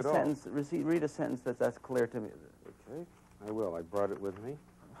vague Read a at all. sentence. Read a sentence that's clear to me. Okay, I will. I brought it with me.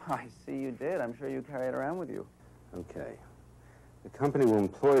 I see you did. I'm sure you carry it around with you. Okay. The company will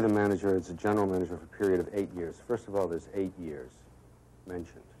employ the manager as a general manager for a period of 8 years. First of all, there's 8 years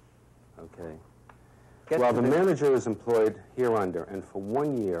mentioned. Okay. While the manager is employed hereunder, and for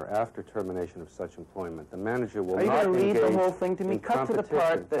 1 year after termination of such employment, the manager will not engage... Are you going to read the whole thing to me? Cut to the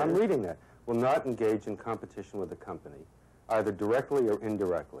part that... I'm reading that. Will not engage in competition with the company, either directly or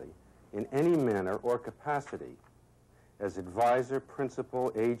indirectly, in any manner or capacity, as advisor, principal,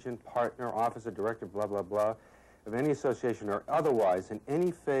 agent, partner, officer, director, blah, blah, blah, of any association or otherwise in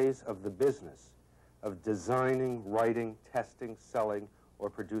any phase of the business of designing, writing, testing, selling, or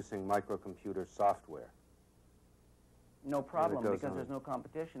producing microcomputer software. No problem, because there's no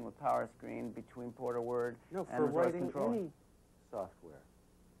competition with Power Screen between PorterWord No, and for Reverse writing Control. any software.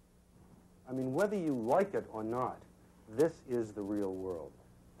 I mean, whether you like it or not, this is the real world.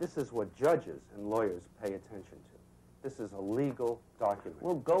 This is what judges and lawyers pay attention to. This is a legal document.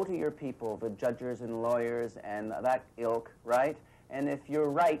 Well, go to your people, the judges and lawyers and that ilk, right? And if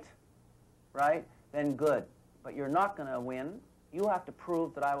you're right, then good. But you're not going to win. You have to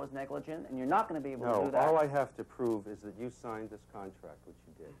prove that I was negligent, and you're not going to be able to do that. All I have to prove is that you signed this contract, which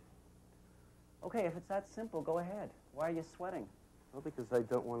you did. Okay, if it's that simple, go ahead. Why are you sweating? Well, because I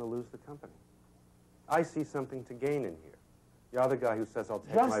don't want to lose the company. I see something to gain in here. The other guy who says, I'll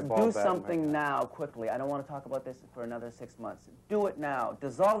take my ball back. Just do something now, quickly. I don't want to talk about this for another 6 months. Do it now.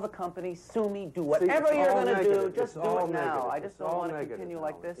 Dissolve the company, sue me, do whatever you're going to do. Just do it now. I just don't want to continue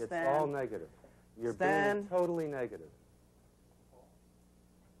like this, Stan. It's all negative. You're being totally negative.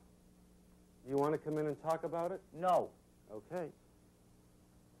 You want to come in and talk about it? No. Okay.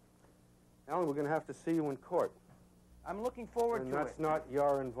 Alan, we're going to have to see you in court. I'm looking forward to it. And that's not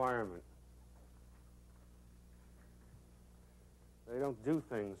your environment. They don't do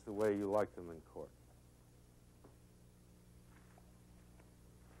things the way you like them in court.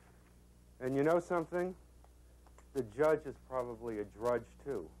 And you know something? The judge is probably a drudge,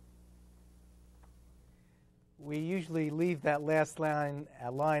 too. We usually leave that last line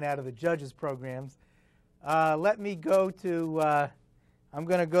out of the judges' programs. Let me go to, I'm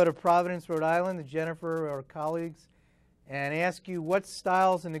going to go to Providence, Rhode Island, to Jennifer, our colleagues, and ask you what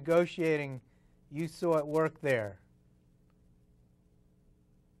styles of negotiating you saw at work there.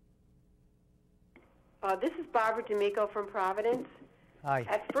 This is Barbara D'Amico from Providence. Hi.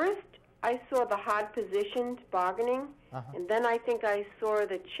 At first, I saw the hard positioned bargaining, and then I think I saw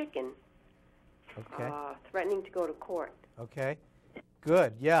the chicken threatening to go to court. Okay.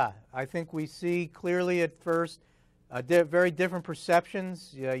 Good, yeah. I think we see clearly at first very different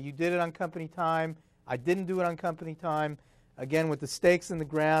perceptions. You did it on company time. I didn't do it on company time. Again, with the stakes in the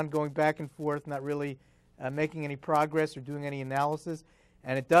ground, going back and forth, not really making any progress or doing any analysis.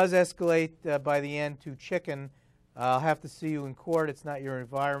 And it does escalate by the end to chicken. I'll have to see you in court. It's not your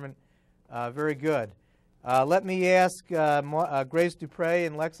environment. Very good. Let me ask Grace Dupre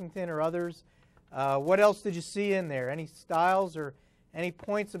in Lexington or others, what else did you see in there? Any styles or any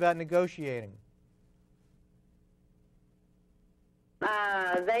points about negotiating?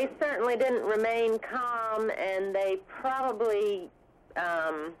 They certainly didn't remain calm, and they probably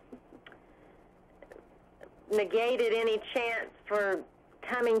negated any chance for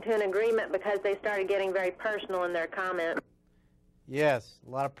coming to an agreement because they started getting very personal in their comments. Yes, a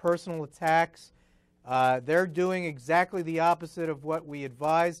lot of personal attacks. They're doing exactly the opposite of what we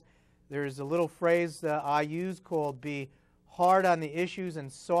advise. There's a little phrase I use called be hard on the issues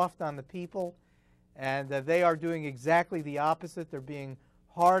and soft on the people. And they are doing exactly the opposite. They're being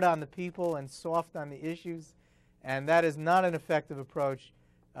hard on the people and soft on the issues. And that is not an effective approach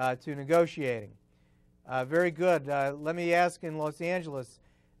to negotiating. Very good. Let me ask in Los Angeles,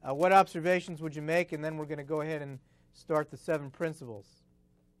 what observations would you make? And then we're going to go ahead and start the 7 principles.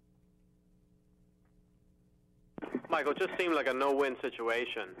 Michael, it just seemed like a no-win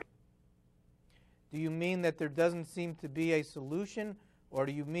situation. Do you mean that there doesn't seem to be a solution, or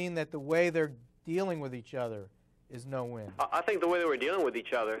do you mean that the way they're dealing with each other is no-win? I think the way they were dealing with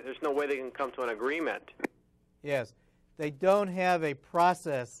each other, there's no way they can come to an agreement. Yes. They don't have a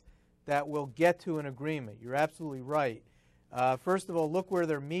process that will get to an agreement. You're absolutely right. First of all, look where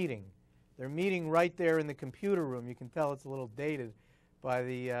they're meeting. They're meeting right there in the computer room. You can tell it's a little dated by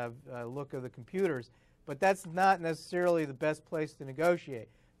the look of the computers. But that's not necessarily the best place to negotiate.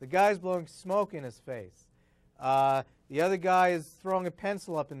 The guy's blowing smoke in his face. The other guy is throwing a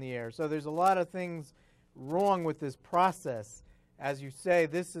pencil up in the air. So there's a lot of things wrong with this process. As you say,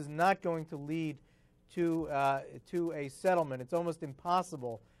 this is not going to lead to a settlement. It's almost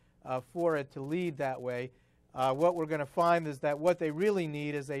impossible for it to lead that way. What we're going to find is that what they really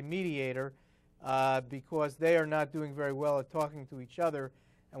need is a mediator because they are not doing very well at talking to each other.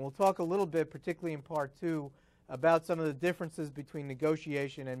 And we'll talk a little bit, particularly in Part 2, about some of the differences between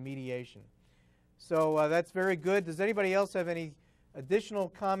negotiation and mediation. So that's very good. Does anybody else have any additional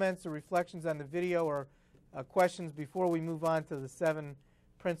comments or reflections on the video or questions before we move on to the 7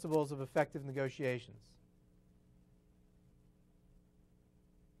 principles of effective negotiations?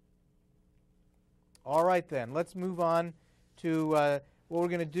 All right, then. Let's move on to what we're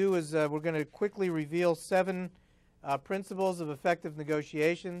going to do is we're going to quickly reveal 7 principles of effective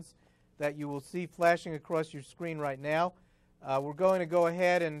negotiations that you will see flashing across your screen right now. We're going to go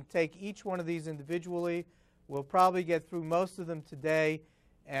ahead and take each one of these individually. We'll probably get through most of them today,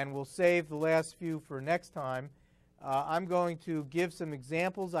 and we'll save the last few for next time. I'm going to give some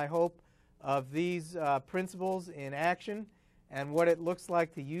examples, I hope, of these principles in action and what it looks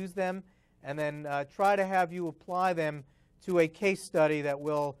like to use them, and then try to have you apply them to a case study that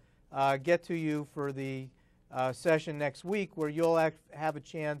we'll get to you for the session next week, where you'll have a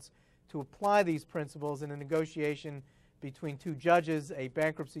chance to apply these principles in a negotiation between 2 judges, a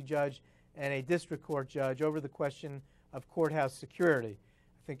bankruptcy judge and a district court judge, over the question of courthouse security.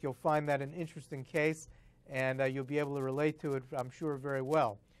 I think you'll find that an interesting case, and you'll be able to relate to it, I'm sure, very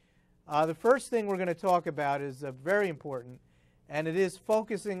well. The first thing we're going to talk about is very important, and it is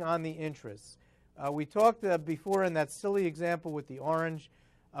focusing on the interests. We talked before in that silly example with the orange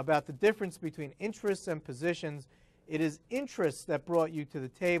about the difference between interests and positions. It is interests that brought you to the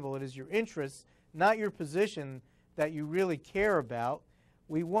table. It is your interests, not your position, that you really care about.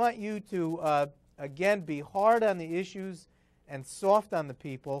 We want you to, again, be hard on the issues and soft on the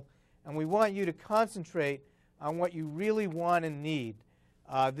people, and we want you to concentrate on what you really want and need.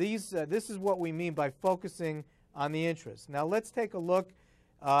 This is what we mean by focusing on the interests. Now let's take a look,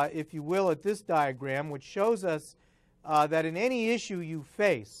 if you will, at this diagram, which shows us that in any issue you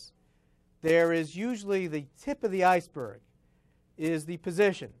face, there is usually the tip of the iceberg is the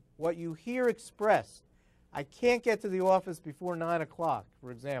position, what you hear expressed. I can't get to the office before 9 o'clock, for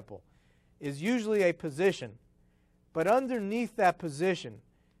example, is usually a position. But underneath that position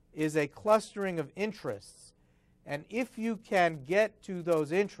is a clustering of interests. And if you can get to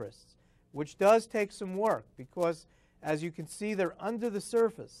those interests, which does take some work because, as you can see, they're under the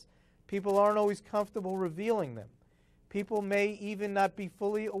surface. People aren't always comfortable revealing them. People may even not be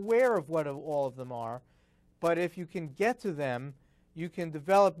fully aware of what all of them are. But if you can get to them, you can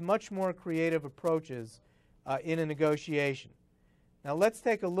develop much more creative approaches in a negotiation. Now let's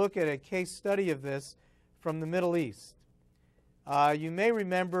take a look at a case study of this from the Middle East. You may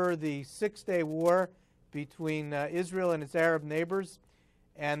remember the Six-Day War between Israel and its Arab neighbors,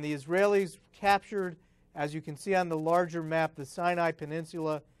 and the Israelis captured, as you can see on the larger map, the Sinai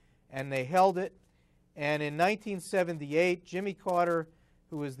Peninsula, and they held it. And in 1978, Jimmy Carter,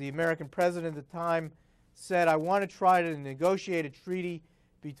 who was the American president at the time, said, I want to try to negotiate a treaty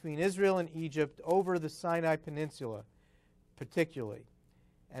between Israel and Egypt over the Sinai Peninsula, particularly.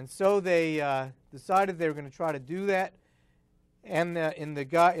 And so they decided they were going to try to do that, and in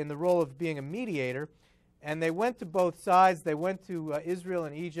the role of being a mediator. And they went to both sides. They went to Israel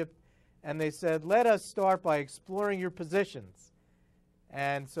and Egypt, and they said, let us start by exploring your positions.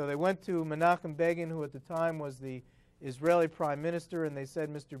 And so they went to Menachem Begin, who at the time was the Israeli prime minister, and they said,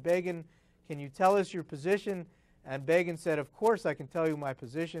 Mr. Begin, can you tell us your position? And Begin said, of course I can tell you my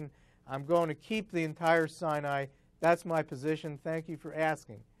position. I'm going to keep the entire Sinai. That's my position. Thank you for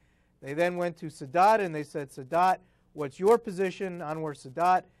asking. They then went to Sadat, and they said, Sadat, what's your position? Anwar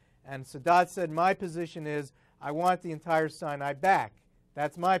Sadat. And Sadat said, my position is I want the entire Sinai back.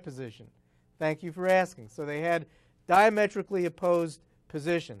 That's my position. Thank you for asking. So they had diametrically opposed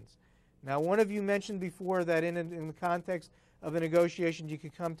positions. Now, one of you mentioned before that in the context of a negotiation, you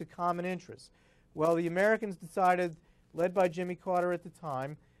could come to common interests. Well, the Americans decided, led by Jimmy Carter at the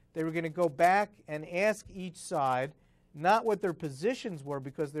time, they were going to go back and ask each side not what their positions were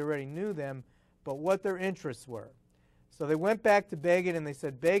because they already knew them, but what their interests were. So they went back to Begin and they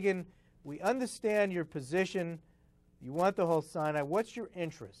said, Begin, we understand your position. You want the whole Sinai. What's your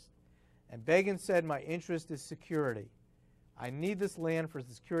interest? And Begin said, my interest is security. I need this land for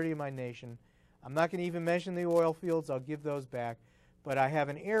the security of my nation. I'm not going to even mention the oil fields. I'll give those back. But I have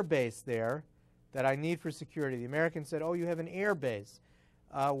an air base there that I need for security. The Americans said, oh, you have an air base.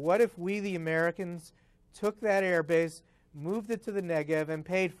 What if we, the Americans, took that air base, moved it to the Negev, and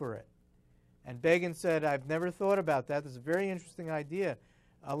paid for it? And Begin said, I've never thought about that. That's a very interesting idea.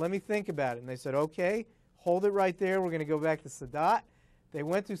 Let me think about it. And they said, okay, hold it right there. We're going to go back to Sadat. They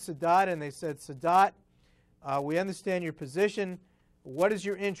went to Sadat and they said, Sadat, we understand your position. What is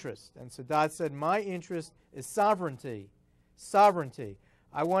your interest? And Sadat said, my interest is sovereignty. Sovereignty.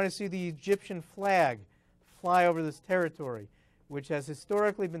 I want to see the Egyptian flag fly over this territory, which has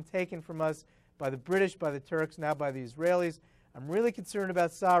historically been taken from us by the British, by the Turks, now by the Israelis. I'm really concerned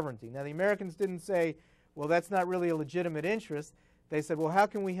about sovereignty. Now, the Americans didn't say, well, that's not really a legitimate interest. They said, well, how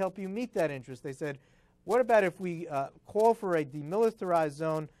can we help you meet that interest? They said, what about if we call for a demilitarized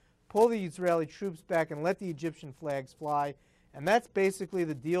zone, pull the Israeli troops back, and let the Egyptian flags fly? And that's basically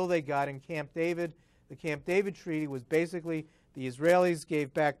the deal they got in Camp David. The Camp David Treaty was basically the Israelis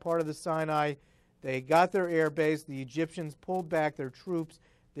gave back part of the Sinai. They got their air base. The Egyptians pulled back their troops.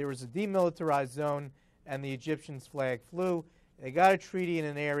 There was a demilitarized zone, and the Egyptians' flag flew. They got a treaty in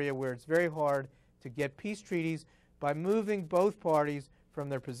an area where it's very hard to get peace treaties by moving both parties from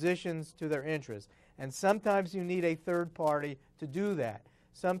their positions to their interests. And sometimes you need a third party to do that.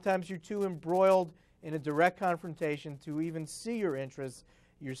 Sometimes you're too embroiled in a direct confrontation to even see your interests.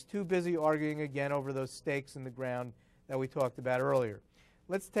 You're too busy arguing again over those stakes in the ground that we talked about earlier.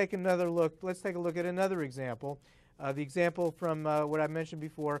 Let's take another look. Let's take a look at another example. The example from what I mentioned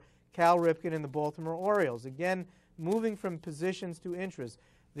before, Cal Ripken and the Baltimore Orioles. Again, moving from positions to interests.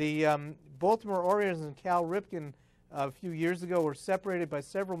 The Baltimore Orioles and Cal Ripken a few years ago were separated by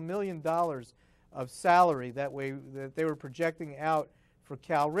several $1 million of salary that they were projecting out for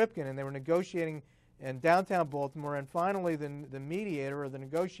Cal Ripken, and they were negotiating in downtown Baltimore. And finally, the mediator or the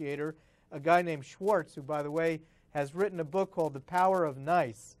negotiator, a guy named Schwartz, who, by the way, has written a book called The Power of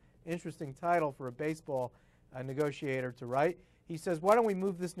Nice. Interesting title for a baseball negotiator to write. He says, why don't we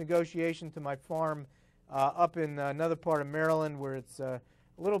move this negotiation to my farm up in another part of Maryland where it's a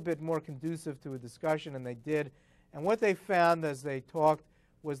little bit more conducive to a discussion, and they did. And what they found as they talked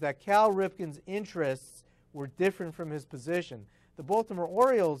was that Cal Ripken's interests were different from his position. The Baltimore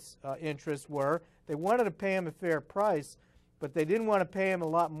Orioles' interests were they wanted to pay him a fair price, but they didn't want to pay him a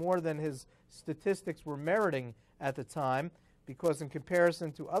lot more than his statistics were meriting at the time, because in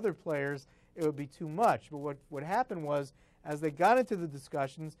comparison to other players, it would be too much. But what happened was, as they got into the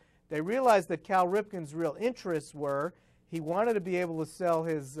discussions, they realized that Cal Ripken's real interests were he wanted to be able to sell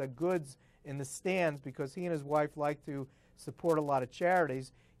his goods in the stands because he and his wife like to support a lot of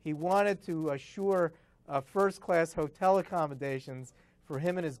charities. He wanted to assure first-class hotel accommodations for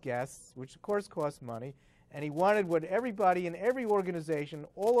him and his guests, which of course costs money. And he wanted what everybody in every organization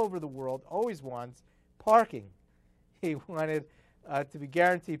all over the world always wants, parking. He wanted to be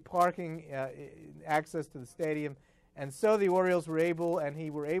guaranteed parking, access to the stadium. And so the Orioles were able, and he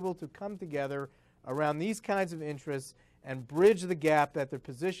were able to come together around these kinds of interests and bridge the gap that their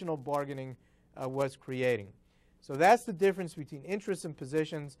positional bargaining was creating. So that's the difference between interests and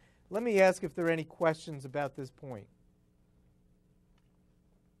positions. Let me ask if there are any questions about this point.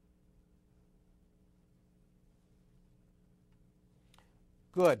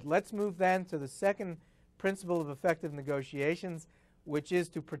 Good. Let's move then to the second principle of effective negotiations, which is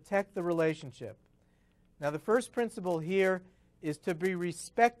to protect the relationship. Now, the first principle here is to be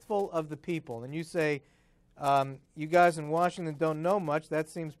respectful of the people. And you say, you guys in Washington don't know much. That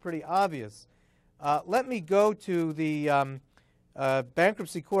seems pretty obvious. Let me go to the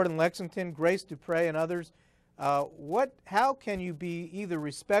bankruptcy court in Lexington, Grace Dupre and others. How can you be either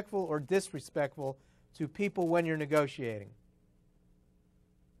respectful or disrespectful to people when you're negotiating?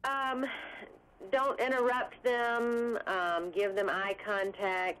 Don't interrupt them, give them eye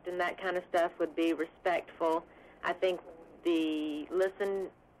contact, and that kind of stuff would be respectful. I think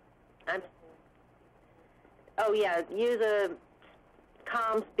use a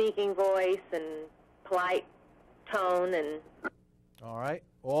calm speaking voice and polite tone. And all right,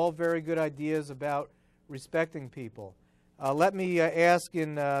 all very good ideas about respecting people. Let me ask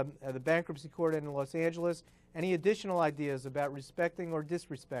in the bankruptcy court in Los Angeles, any additional ideas about respecting or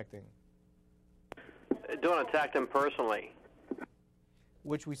disrespecting? Don't attack them personally.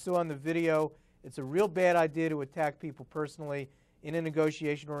 Which we saw in the video. It's a real bad idea to attack people personally in a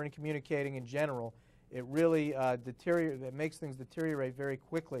negotiation or in communicating in general. It really it makes things deteriorate very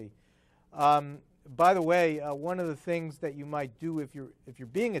quickly. By the way, one of the things that you might do if you're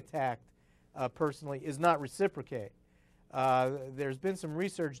being attacked personally is not reciprocate. There's been some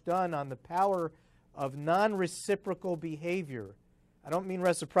research done on the power of non-reciprocal behavior. I don't mean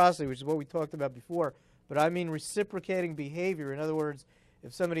reciprocity, which is what we talked about before, but I mean reciprocating behavior. In other words,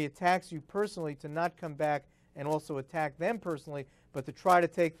 if somebody attacks you personally, to not come back and also attack them personally, but to try to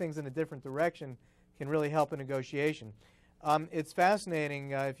take things in a different direction can really help a negotiation. It's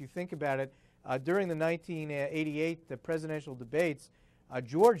fascinating if you think about it. During the 1988 presidential debates,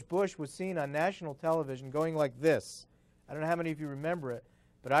 George Bush was seen on national television going like this. I don't know how many of you remember it,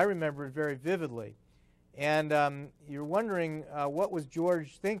 but I remember it very vividly. And you're wondering, what was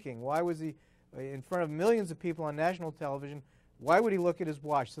George thinking? Why was he in front of millions of people on national television? Why would he look at his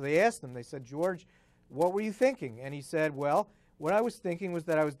watch? So they asked him, they said, George, what were you thinking? And he said, well, what I was thinking was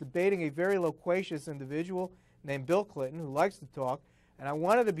that I was debating a very loquacious individual named Bill Clinton, who likes to talk, and I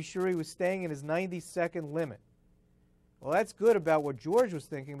wanted to be sure he was staying in his 90-second limit. Well, that's good about what George was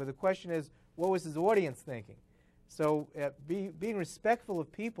thinking, but the question is, what was his audience thinking? So being respectful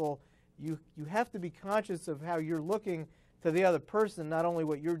of people, you have to be conscious of how you're looking to the other person, not only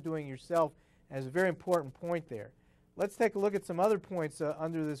what you're doing yourself, as a very important point there. Let's take a look at some other points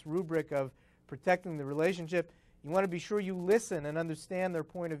under this rubric of protecting the relationship. You want to be sure you listen and understand their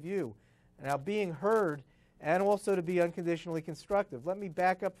point of view. Now, being heard and also to be unconditionally constructive. Let me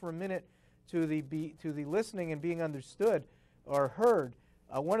back up for a minute to the listening and being understood or heard.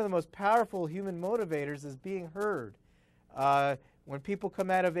 One of the most powerful human motivators is being heard. When people come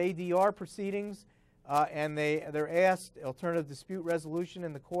out of ADR proceedings and they're asked alternative dispute resolution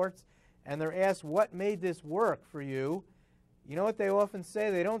in the courts, and they're asked, what made this work for you? You know what they often say?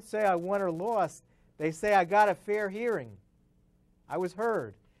 They don't say, I won or lost. They say, I got a fair hearing. I was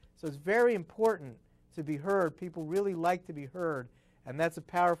heard. So it's very important to be heard. People really like to be heard, and that's a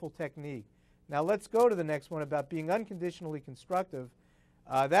powerful technique. Now let's go to the next one about being unconditionally constructive.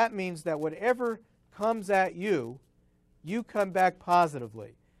 That means that whatever comes at you, you come back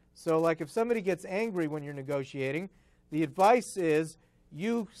positively. So like if somebody gets angry when you're negotiating, the advice is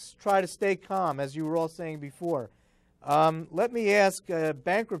you try to stay calm, as you were all saying before. Let me ask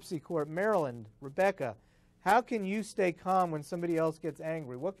Bankruptcy Court, Maryland, Rebecca, how can you stay calm when somebody else gets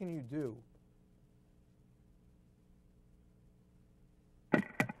angry? What can you do?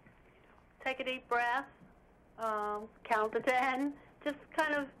 Take a deep breath, count to 10, just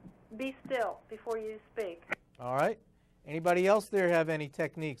kind of be still before you speak. All right. Anybody else there have any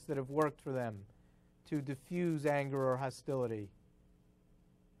techniques that have worked for them to diffuse anger or hostility?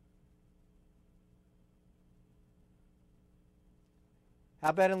 How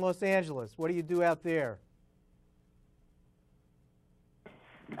about in Los Angeles? What do you do out there?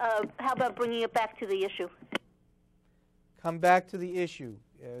 How about bringing it back to the issue? Come back to the issue.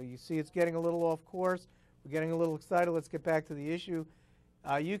 You see it's getting a little off course. We're getting a little excited. Let's get back to the issue.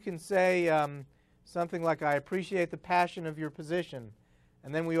 You can say something like, I appreciate the passion of your position,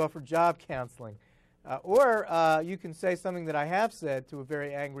 and then we offer job counseling. Or you can say something that I have said to a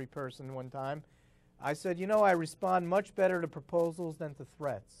very angry person one time. I said, you know, I respond much better to proposals than to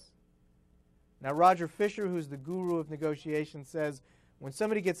threats. Now, Roger Fisher, who's the guru of negotiation, says when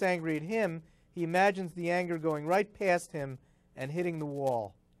somebody gets angry at him, he imagines the anger going right past him and hitting the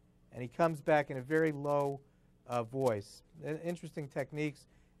wall. And he comes back in a very low voice. Interesting techniques.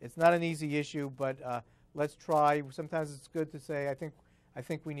 It's not an easy issue, but let's try. Sometimes it's good to say, I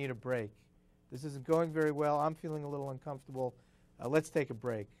think we need a break. This isn't going very well. I'm feeling a little uncomfortable. Let's take a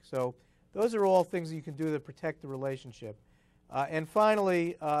break. So those are all things that you can do to protect the relationship. And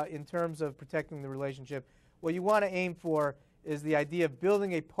finally, in terms of protecting the relationship, what you want to aim for is the idea of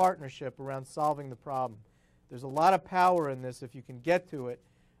building a partnership around solving the problem. There's a lot of power in this if you can get to it.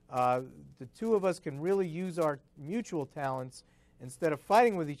 The two of us can really use our mutual talents. Instead of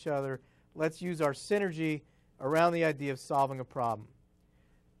fighting with each other, let's use our synergy around the idea of solving a problem.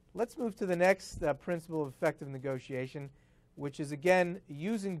 Let's move to the next principle of effective negotiation, which is, again,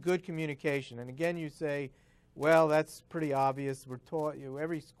 using good communication. And again, you say, well, that's pretty obvious. We're taught,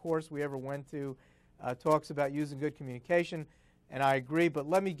 every course we ever went to talks about using good communication, and I agree, but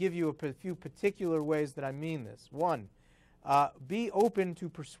let me give you a few particular ways that I mean this. One, be open to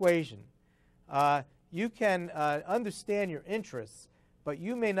persuasion. You can understand your interests, but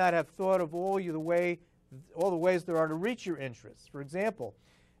you may not have thought of all the ways there are to reach your interests. For example,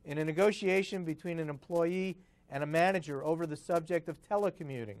 in a negotiation between an employee and a manager over the subject of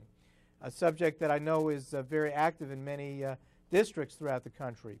telecommuting, a subject that I know is very active in many districts throughout the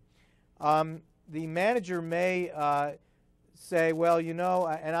country. The manager may say, well, you know,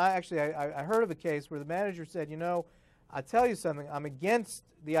 and I heard of a case where the manager said, you know, I'll tell you something, I'm against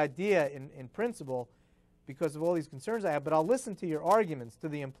the idea in principle because of all these concerns I have, but I'll listen to your arguments, to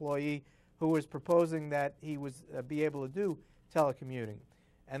the employee who was proposing that he was be able to do telecommuting.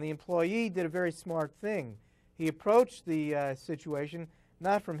 And the employee did a very smart thing. He approached the situation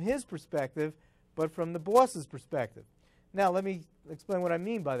not from his perspective, but from the boss's perspective. Now, let me explain what I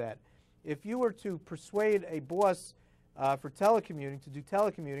mean by that. If you were to persuade a boss for telecommuting, to do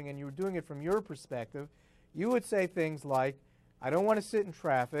telecommuting, and you were doing it from your perspective, you would say things like, I don't want to sit in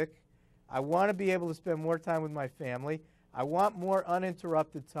traffic. I want to be able to spend more time with my family. I want more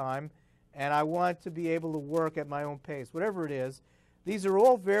uninterrupted time, and I want to be able to work at my own pace, whatever it is. These are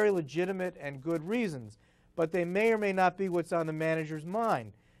all very legitimate and good reasons, but they may or may not be what's on the manager's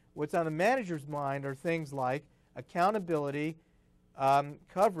mind. What's on the manager's mind are things like accountability,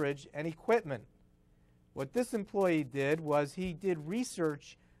 coverage, and equipment. What this employee did was he did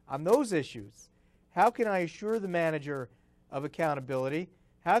research on those issues. How can I assure the manager of accountability?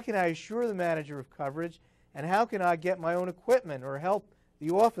 How can I assure the manager of coverage? And how can I get my own equipment or help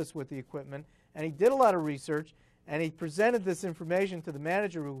the office with the equipment? And he did a lot of research, and he presented this information to the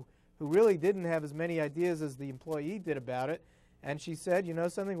manager who really didn't have as many ideas as the employee did about it. And she said, you know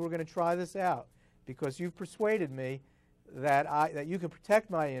something, we're going to try this out because you've persuaded me that you can protect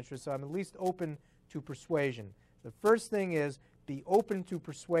my interests, so I'm at least open to persuasion. The first thing is be open to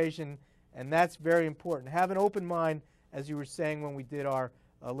persuasion, and that's very important. Have an open mind, as you were saying when we did our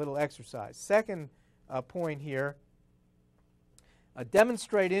little exercise. Second point here,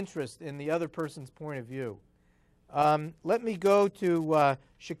 demonstrate interest in the other person's point of view. Let me go to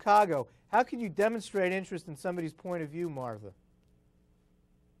Chicago. How can you demonstrate interest in somebody's point of view, Martha?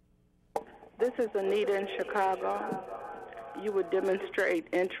 This is Anita in Chicago. You would demonstrate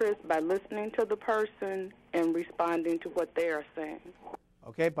interest by listening to the person and responding to what they are saying.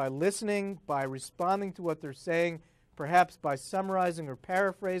 Okay, by listening, by responding to what they're saying, perhaps by summarizing or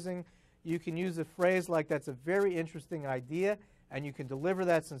paraphrasing. You can use a phrase like, that's a very interesting idea, and you can deliver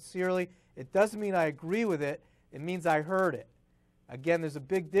that sincerely. It doesn't mean I agree with it. It means I heard it. Again, there's a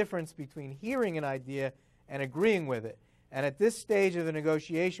big difference between hearing an idea and agreeing with it. And at this stage of the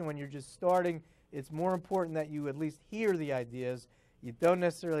negotiation, when you're just starting, it's more important that you at least hear the ideas. You don't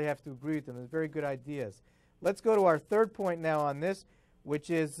necessarily have to agree with them. They're very good ideas. Let's go to our third point now on this, which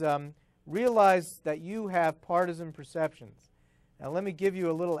is realize that you have partisan perceptions. Now, let me give you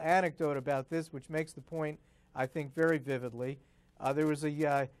a little anecdote about this, which makes the point, I think, very vividly. There was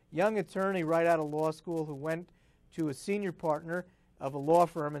a young attorney right out of law school who went to a senior partner of a law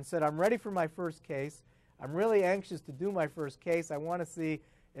firm and said, I'm ready for my first case. I'm really anxious to do my first case. I want to see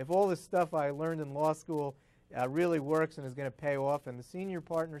if all this stuff I learned in law school really works and is going to pay off. And the senior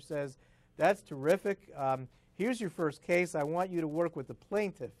partner says, that's terrific. Here's your first case. I want you to work with the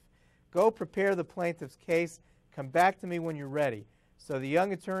plaintiff. Go prepare the plaintiff's case. Come back to me when you're ready. So the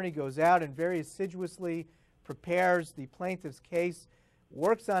young attorney goes out and very assiduously prepares the plaintiff's case,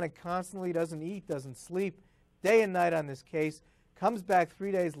 works on it constantly, doesn't eat, doesn't sleep, day and night on this case, comes back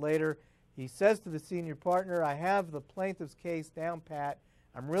 3 days later. He says to the senior partner, I have the plaintiff's case down pat.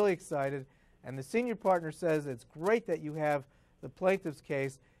 I'm really excited. And the senior partner says, it's great that you have the plaintiff's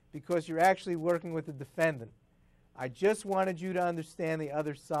case because you're actually working with the defendant. I just wanted you to understand the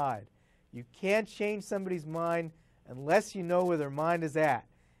other side. You can't change somebody's mind unless you know where their mind is at.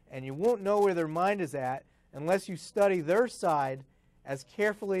 And you won't know where their mind is at unless you study their side as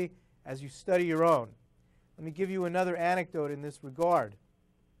carefully as you study your own. Let me give you another anecdote in this regard.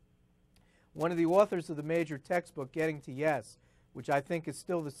 One of the authors of the major textbook, Getting to Yes, which I think is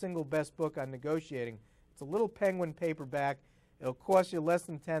still the single best book on negotiating. It's a little Penguin paperback. It'll cost you less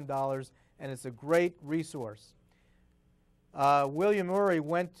than $10, and it's a great resource. William Ury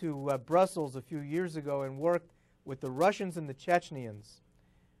went to Brussels a few years ago and worked with the Russians and the Chechens,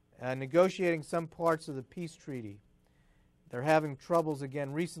 negotiating some parts of the peace treaty. They're having troubles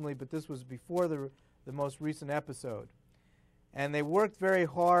again recently, but this was before the most recent episode. And they worked very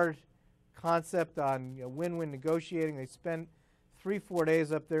hard, concept on win-win negotiating. They spent 3-4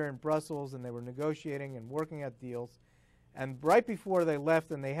 days up there in Brussels, and they were negotiating and working out deals. And right before they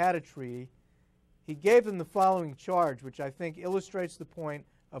left and they had a treaty, he gave them the following charge, which I think illustrates the point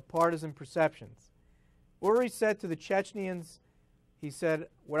of partisan perceptions. Uri said to the Chechens, he said,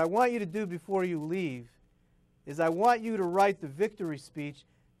 what I want you to do before you leave is I want you to write the victory speech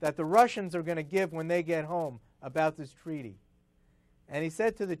that the Russians are going to give when they get home about this treaty. And he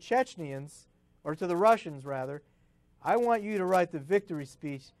said to the Chechens, or to the Russians rather, I want you to write the victory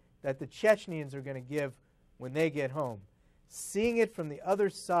speech that the Chechens are going to give when they get home. Seeing it from the other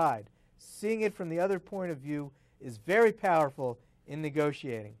side, seeing it from the other point of view is very powerful in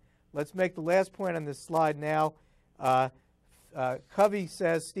negotiating. Let's make the last point on this slide now. Covey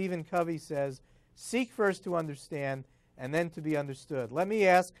says, Stephen Covey says, seek first to understand and then to be understood. Let me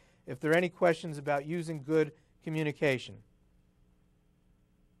ask if there are any questions about using good communication.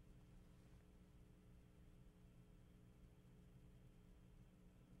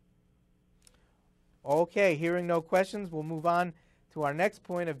 Okay, hearing no questions, we'll move on to our next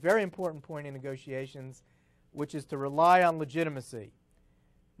point, a very important point in negotiations, which is to rely on legitimacy.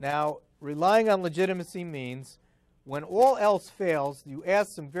 Now, relying on legitimacy means when all else fails, you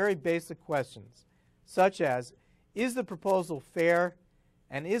ask some very basic questions, such as, is the proposal fair,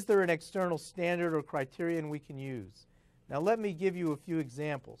 and is there an external standard or criterion we can use? Now, let me give you a few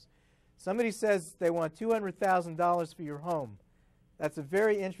examples. Somebody says they want $200,000 for your home. That's a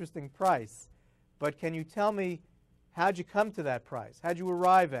very interesting price. But can you tell me, how'd you come to that price? How'd you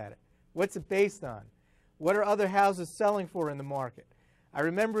arrive at it? What's it based on? What are other houses selling for in the market? I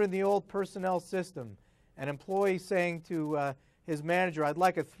remember in the old personnel system, an employee saying to his manager, I'd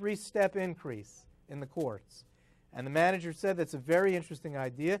like a 3-step increase in the courts. And the manager said, that's a very interesting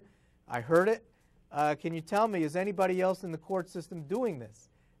idea. I heard it. Can you tell me, is anybody else in the court system doing this?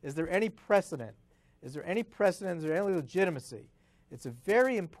 Is there any precedent? Is there any precedent? Is there any legitimacy? It's a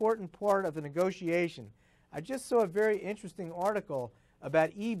very important part of the negotiation. I just saw a very interesting article about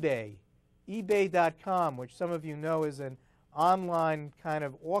eBay, ebay.com, which some of you know is an online kind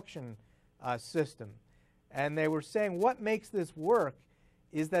of auction system. And they were saying what makes this work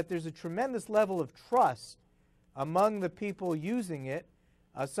is that there's a tremendous level of trust among the people using it.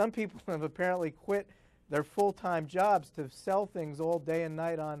 Some people have apparently quit their full-time jobs to sell things all day and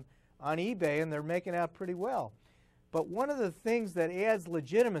night on eBay, and they're making out pretty well. But one of the things that adds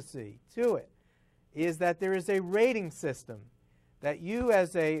legitimacy to it is that there is a rating system, that you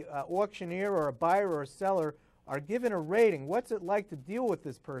as a auctioneer or a buyer or a seller are given a rating. What's it like to deal with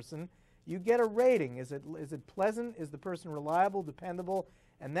this person? You get a rating. Is it pleasant? Is the person reliable, dependable?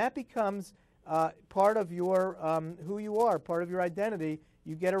 And that becomes part of your who you are, part of your identity.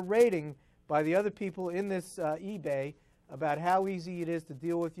 You get a rating by the other people in this eBay about how easy it is to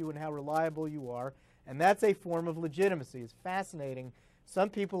deal with you and how reliable you are. And that's a form of legitimacy. It's fascinating. Some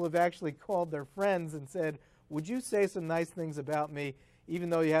people have actually called their friends and said, would you say some nice things about me, even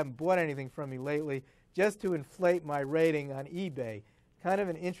though you haven't bought anything from me lately, just to inflate my rating on eBay? Kind of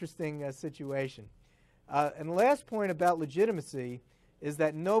an interesting situation. And the last point about legitimacy is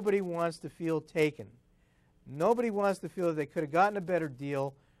that nobody wants to feel taken. Nobody wants to feel that they could have gotten a better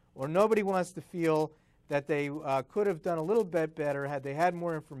deal, or nobody wants to feel that they could have done a little bit better had they had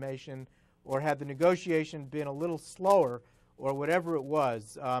more information, or had the negotiation been a little slower, or whatever it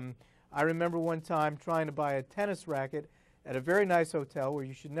was. I remember one time trying to buy a tennis racket at a very nice hotel where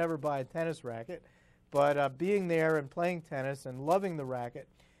you should never buy a tennis racket, but being there and playing tennis and loving the racket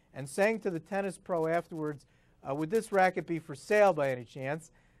and saying to the tennis pro afterwards, would this racket be for sale by any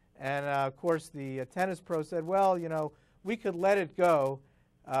chance? And of course the tennis pro said, well, you know, we could let it go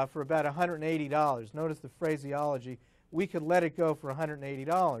for about $180. Notice the phraseology. We could let it go for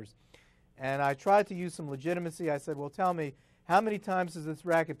 $180. And I tried to use some legitimacy. I said, well, tell me, how many times has this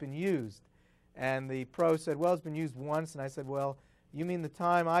racket been used? And the pro said, well, it's been used once. And I said, well, you mean the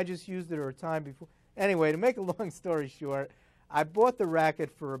time I just used it or a time before? Anyway, to make a long story short, I bought the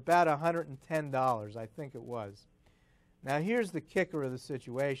racket for about $110, I think it was. Now, here's the kicker of the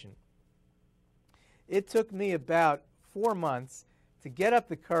situation. It took me about 4 months to get up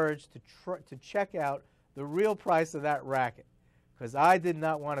the courage to check out the real price of that racket, because I did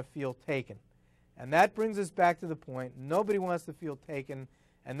not want to feel taken. And that brings us back to the point, nobody wants to feel taken,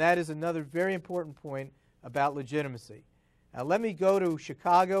 and that is another very important point about legitimacy. Now let me go to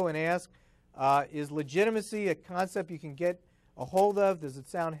Chicago and ask, is legitimacy a concept you can get a hold of? Does it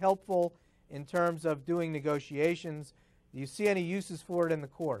sound helpful in terms of doing negotiations? Do you see any uses for it in the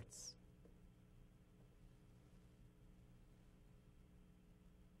courts?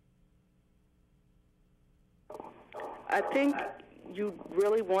 I think you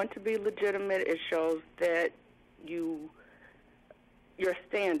really want to be legitimate. It shows that your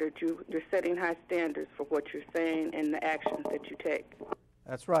standards, you're setting high standards for what you're saying and the actions that you take.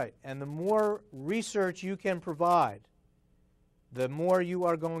 That's right. And the more research you can provide, the more you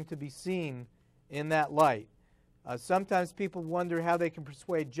are going to be seen in that light. Sometimes people wonder how they can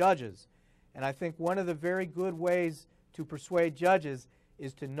persuade judges. And I think one of the very good ways to persuade judges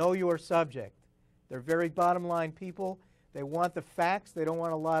is to know your subject. They're very bottom line people. They want the facts. They don't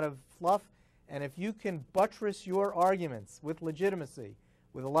want a lot of fluff. And if you can buttress your arguments with legitimacy,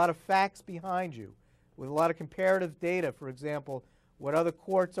 with a lot of facts behind you, with a lot of comparative data, for example, what other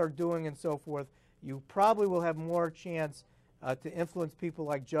courts are doing and so forth, you probably will have more chance to influence people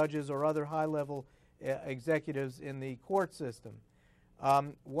like judges or other high-level executives in the court system.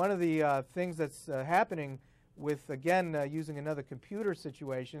 One of the things that's happening with, again, using another computer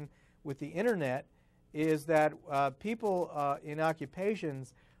situation with the Internet is that people in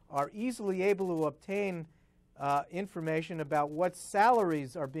occupations are easily able to obtain information about what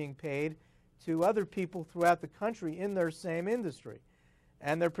salaries are being paid to other people throughout the country in their same industry.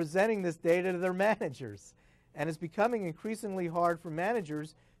 And they're presenting this data to their managers. And it's becoming increasingly hard for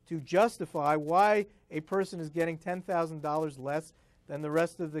managers to justify why a person is getting $10,000 less than the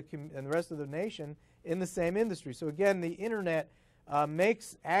rest of the nation in the same industry. So again, the Internet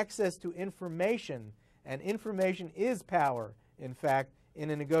makes access to information, and information is power, in fact, in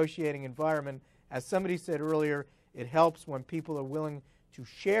a negotiating environment. As somebody said earlier, it helps when people are willing to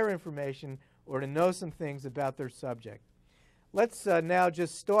share information or to know some things about their subject. Let's now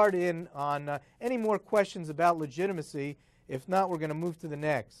just start in on any more questions about legitimacy. If not, we're going to move to the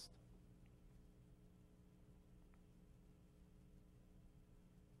next.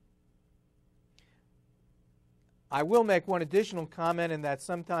 I will make one additional comment in that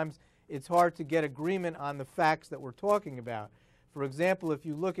sometimes it's hard to get agreement on the facts that we're talking about. For example, if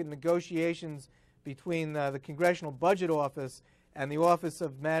you look at negotiations between the Congressional Budget Office and the Office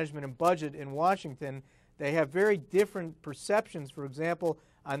of Management and Budget in Washington, they have very different perceptions, for example,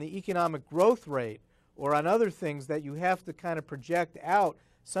 on the economic growth rate or on other things that you have to kind of project out.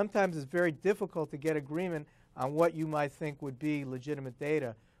 Sometimes it's very difficult to get agreement on what you might think would be legitimate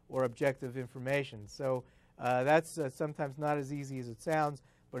data or objective information. So that's sometimes not as easy as it sounds,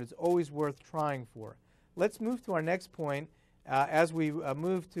 but it's always worth trying for. Let's move to our next point as we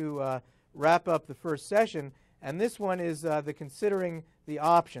move to wrap up the first session, and this one is the considering the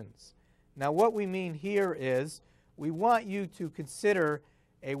options. Now what we mean here is we want you to consider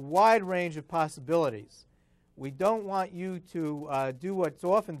a wide range of possibilities. We don't want you to do what's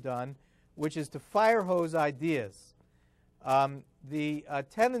often done, which is to fire hose ideas. The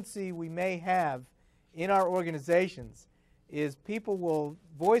tendency we may have in our organizations is people will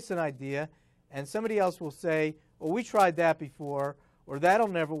voice an idea and somebody else will say, well, we tried that before, or that'll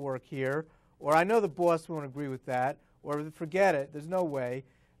never work here, or I know the boss won't agree with that, or forget it, there's no way.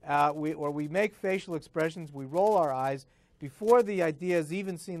 Or we make facial expressions, we roll our eyes before the idea has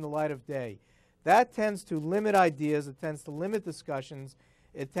even seen the light of day. That tends to limit ideas, it tends to limit discussions,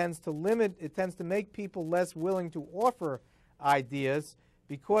 it tends to make people less willing to offer ideas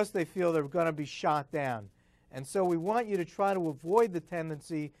because they feel they're going to be shot down. And so we want you to try to avoid the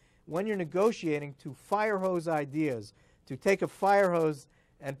tendency when you're negotiating to fire hose ideas, to take a fire hose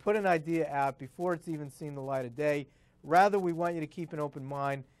and put an idea out before it's even seen the light of day. Rather, we want you to keep an open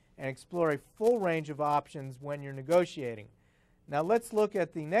mind and explore a full range of options when you're negotiating. Now let's look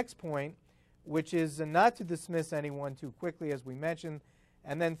at the next point, which is not to dismiss anyone too quickly, as we mentioned.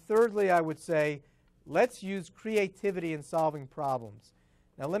 And then thirdly, I would say, let's use creativity in solving problems.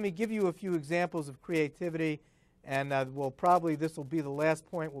 Now let me give you a few examples of creativity, and this will be the last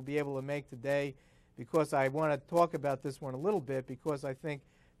point we'll be able to make today, because I want to talk about this one a little bit, because I think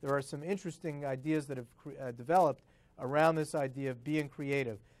there are some interesting ideas that have developed around this idea of being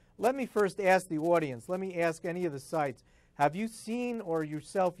creative. Let me first ask the audience, let me ask any of the sites, have you seen or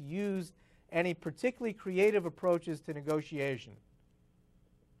yourself used any particularly creative approaches to negotiation?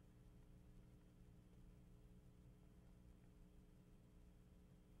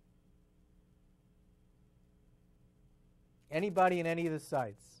 Anybody in any of the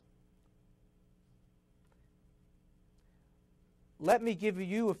sites? Let me give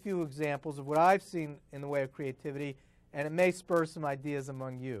you a few examples of what I've seen in the way of creativity, and it may spur some ideas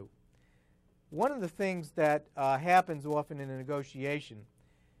among you. One of the things that happens often in a negotiation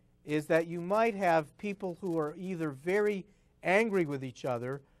is that you might have people who are either very angry with each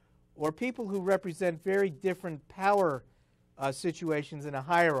other or people who represent very different power situations in a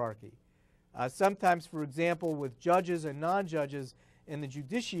hierarchy. Sometimes, for example, with judges and non-judges in the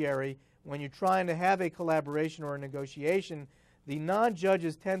judiciary, when you're trying to have a collaboration or a negotiation, the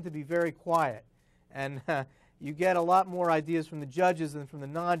non-judges tend to be very quiet, and you get a lot more ideas from the judges than from the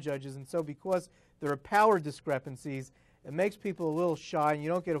non-judges, and so because there are power discrepancies, it makes people a little shy and you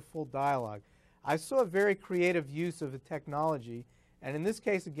don't get a full dialogue. I saw a very creative use of a technology, and in this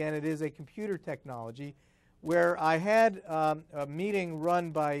case, again, it is a computer technology, where I had a meeting run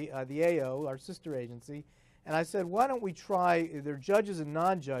by the AO, our sister agency, and I said, why don't we try, there are judges and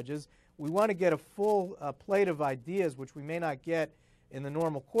non-judges, we want to get a full plate of ideas, which we may not get in the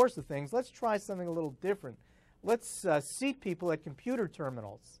normal course of things. Let's try something a little different. Let's seat people at computer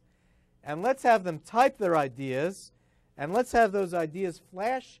terminals, and let's have them type their ideas, and let's have those ideas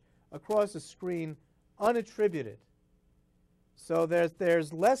flash across a screen unattributed. So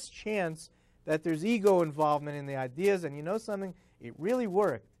there's less chance that there's ego involvement in the ideas, and you know something? It really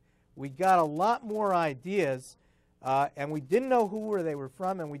worked. We got a lot more ideas, and we didn't know who they were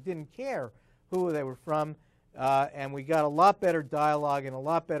from, and we didn't care who they were from, and we got a lot better dialogue and a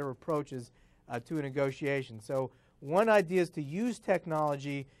lot better approaches to a negotiation. So one idea is to use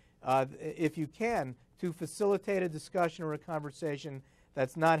technology, if you can, to facilitate a discussion or a conversation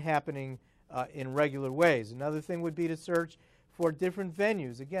that's not happening in regular ways. Another thing would be to search for different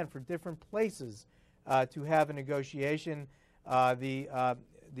venues, again, for different places to have a negotiation. Again,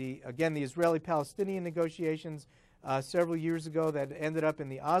 the Israeli-Palestinian negotiations several years ago that ended up in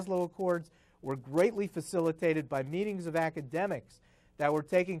the Oslo Accords were greatly facilitated by meetings of academics that were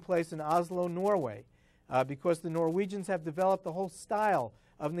taking place in Oslo, Norway, because the Norwegians have developed a whole style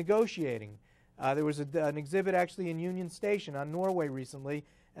of negotiating. There was an exhibit actually in Union Station on Norway recently,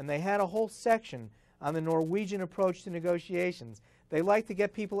 and they had a whole section on the Norwegian approach to negotiations. They like to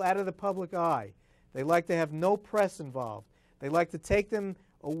get people out of the public eye. They like to have no press involved. They like to take them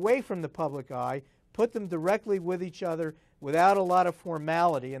away from the public eye, put them directly with each other without a lot of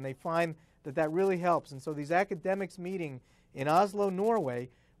formality, and they find that that really helps. And so these academics meeting in Oslo, Norway,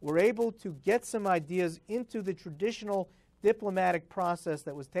 were able to get some ideas into the traditional diplomatic process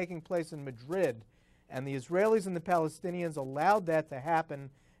that was taking place in Madrid, and the Israelis and the Palestinians allowed that to happen,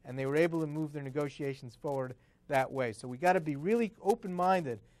 and they were able to move their negotiations forward that way. So we got to be really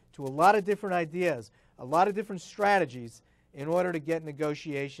open-minded to a lot of different ideas, a lot of different strategies in order to get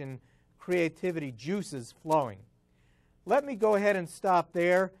negotiation creativity juices flowing. Let me go ahead and stop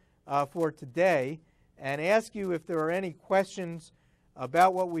there for today and ask you if there are any questions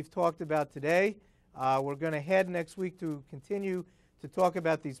about what we've talked about today. We're going to head next week to continue to talk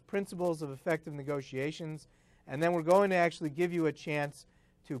about these principles of effective negotiations, and then we're going to actually give you a chance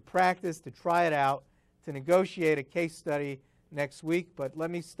to practice, to try it out, to negotiate a case study next week. But let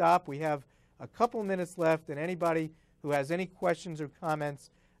me stop. We have a couple minutes left, and anybody who has any questions or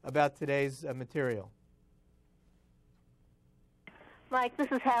comments about today's material. Mike,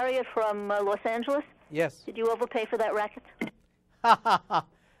 this is Harriet from Los Angeles. Yes. Did you overpay for that racket?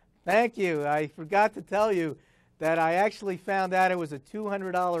 Thank you. I forgot to tell you that I actually found out it was a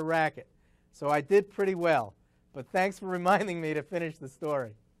 $200 racket. So I did pretty well. But thanks for reminding me to finish the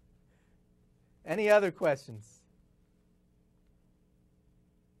story. Any other questions?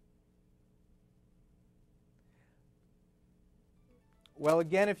 Well,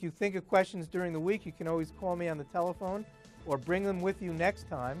 again, if you think of questions during the week, you can always call me on the telephone or bring them with you next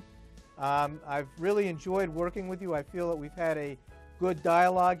time. I've really enjoyed working with you. I feel that we've had a good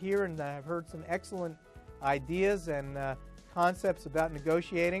dialogue here, and I've heard some excellent ideas and concepts about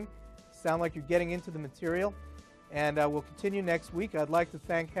negotiating. Sound like you're getting into the material. And we'll continue next week. I'd like to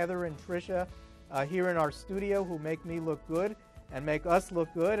thank Heather and Tricia here in our studio who make me look good and make us look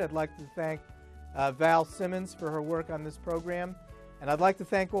good. I'd like to thank Val Simmons for her work on this program. And I'd like to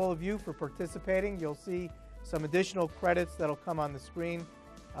thank all of you for participating. You'll see some additional credits that'll come on the screen.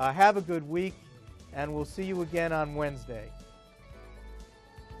 Have a good week, and we'll see you again on Wednesday.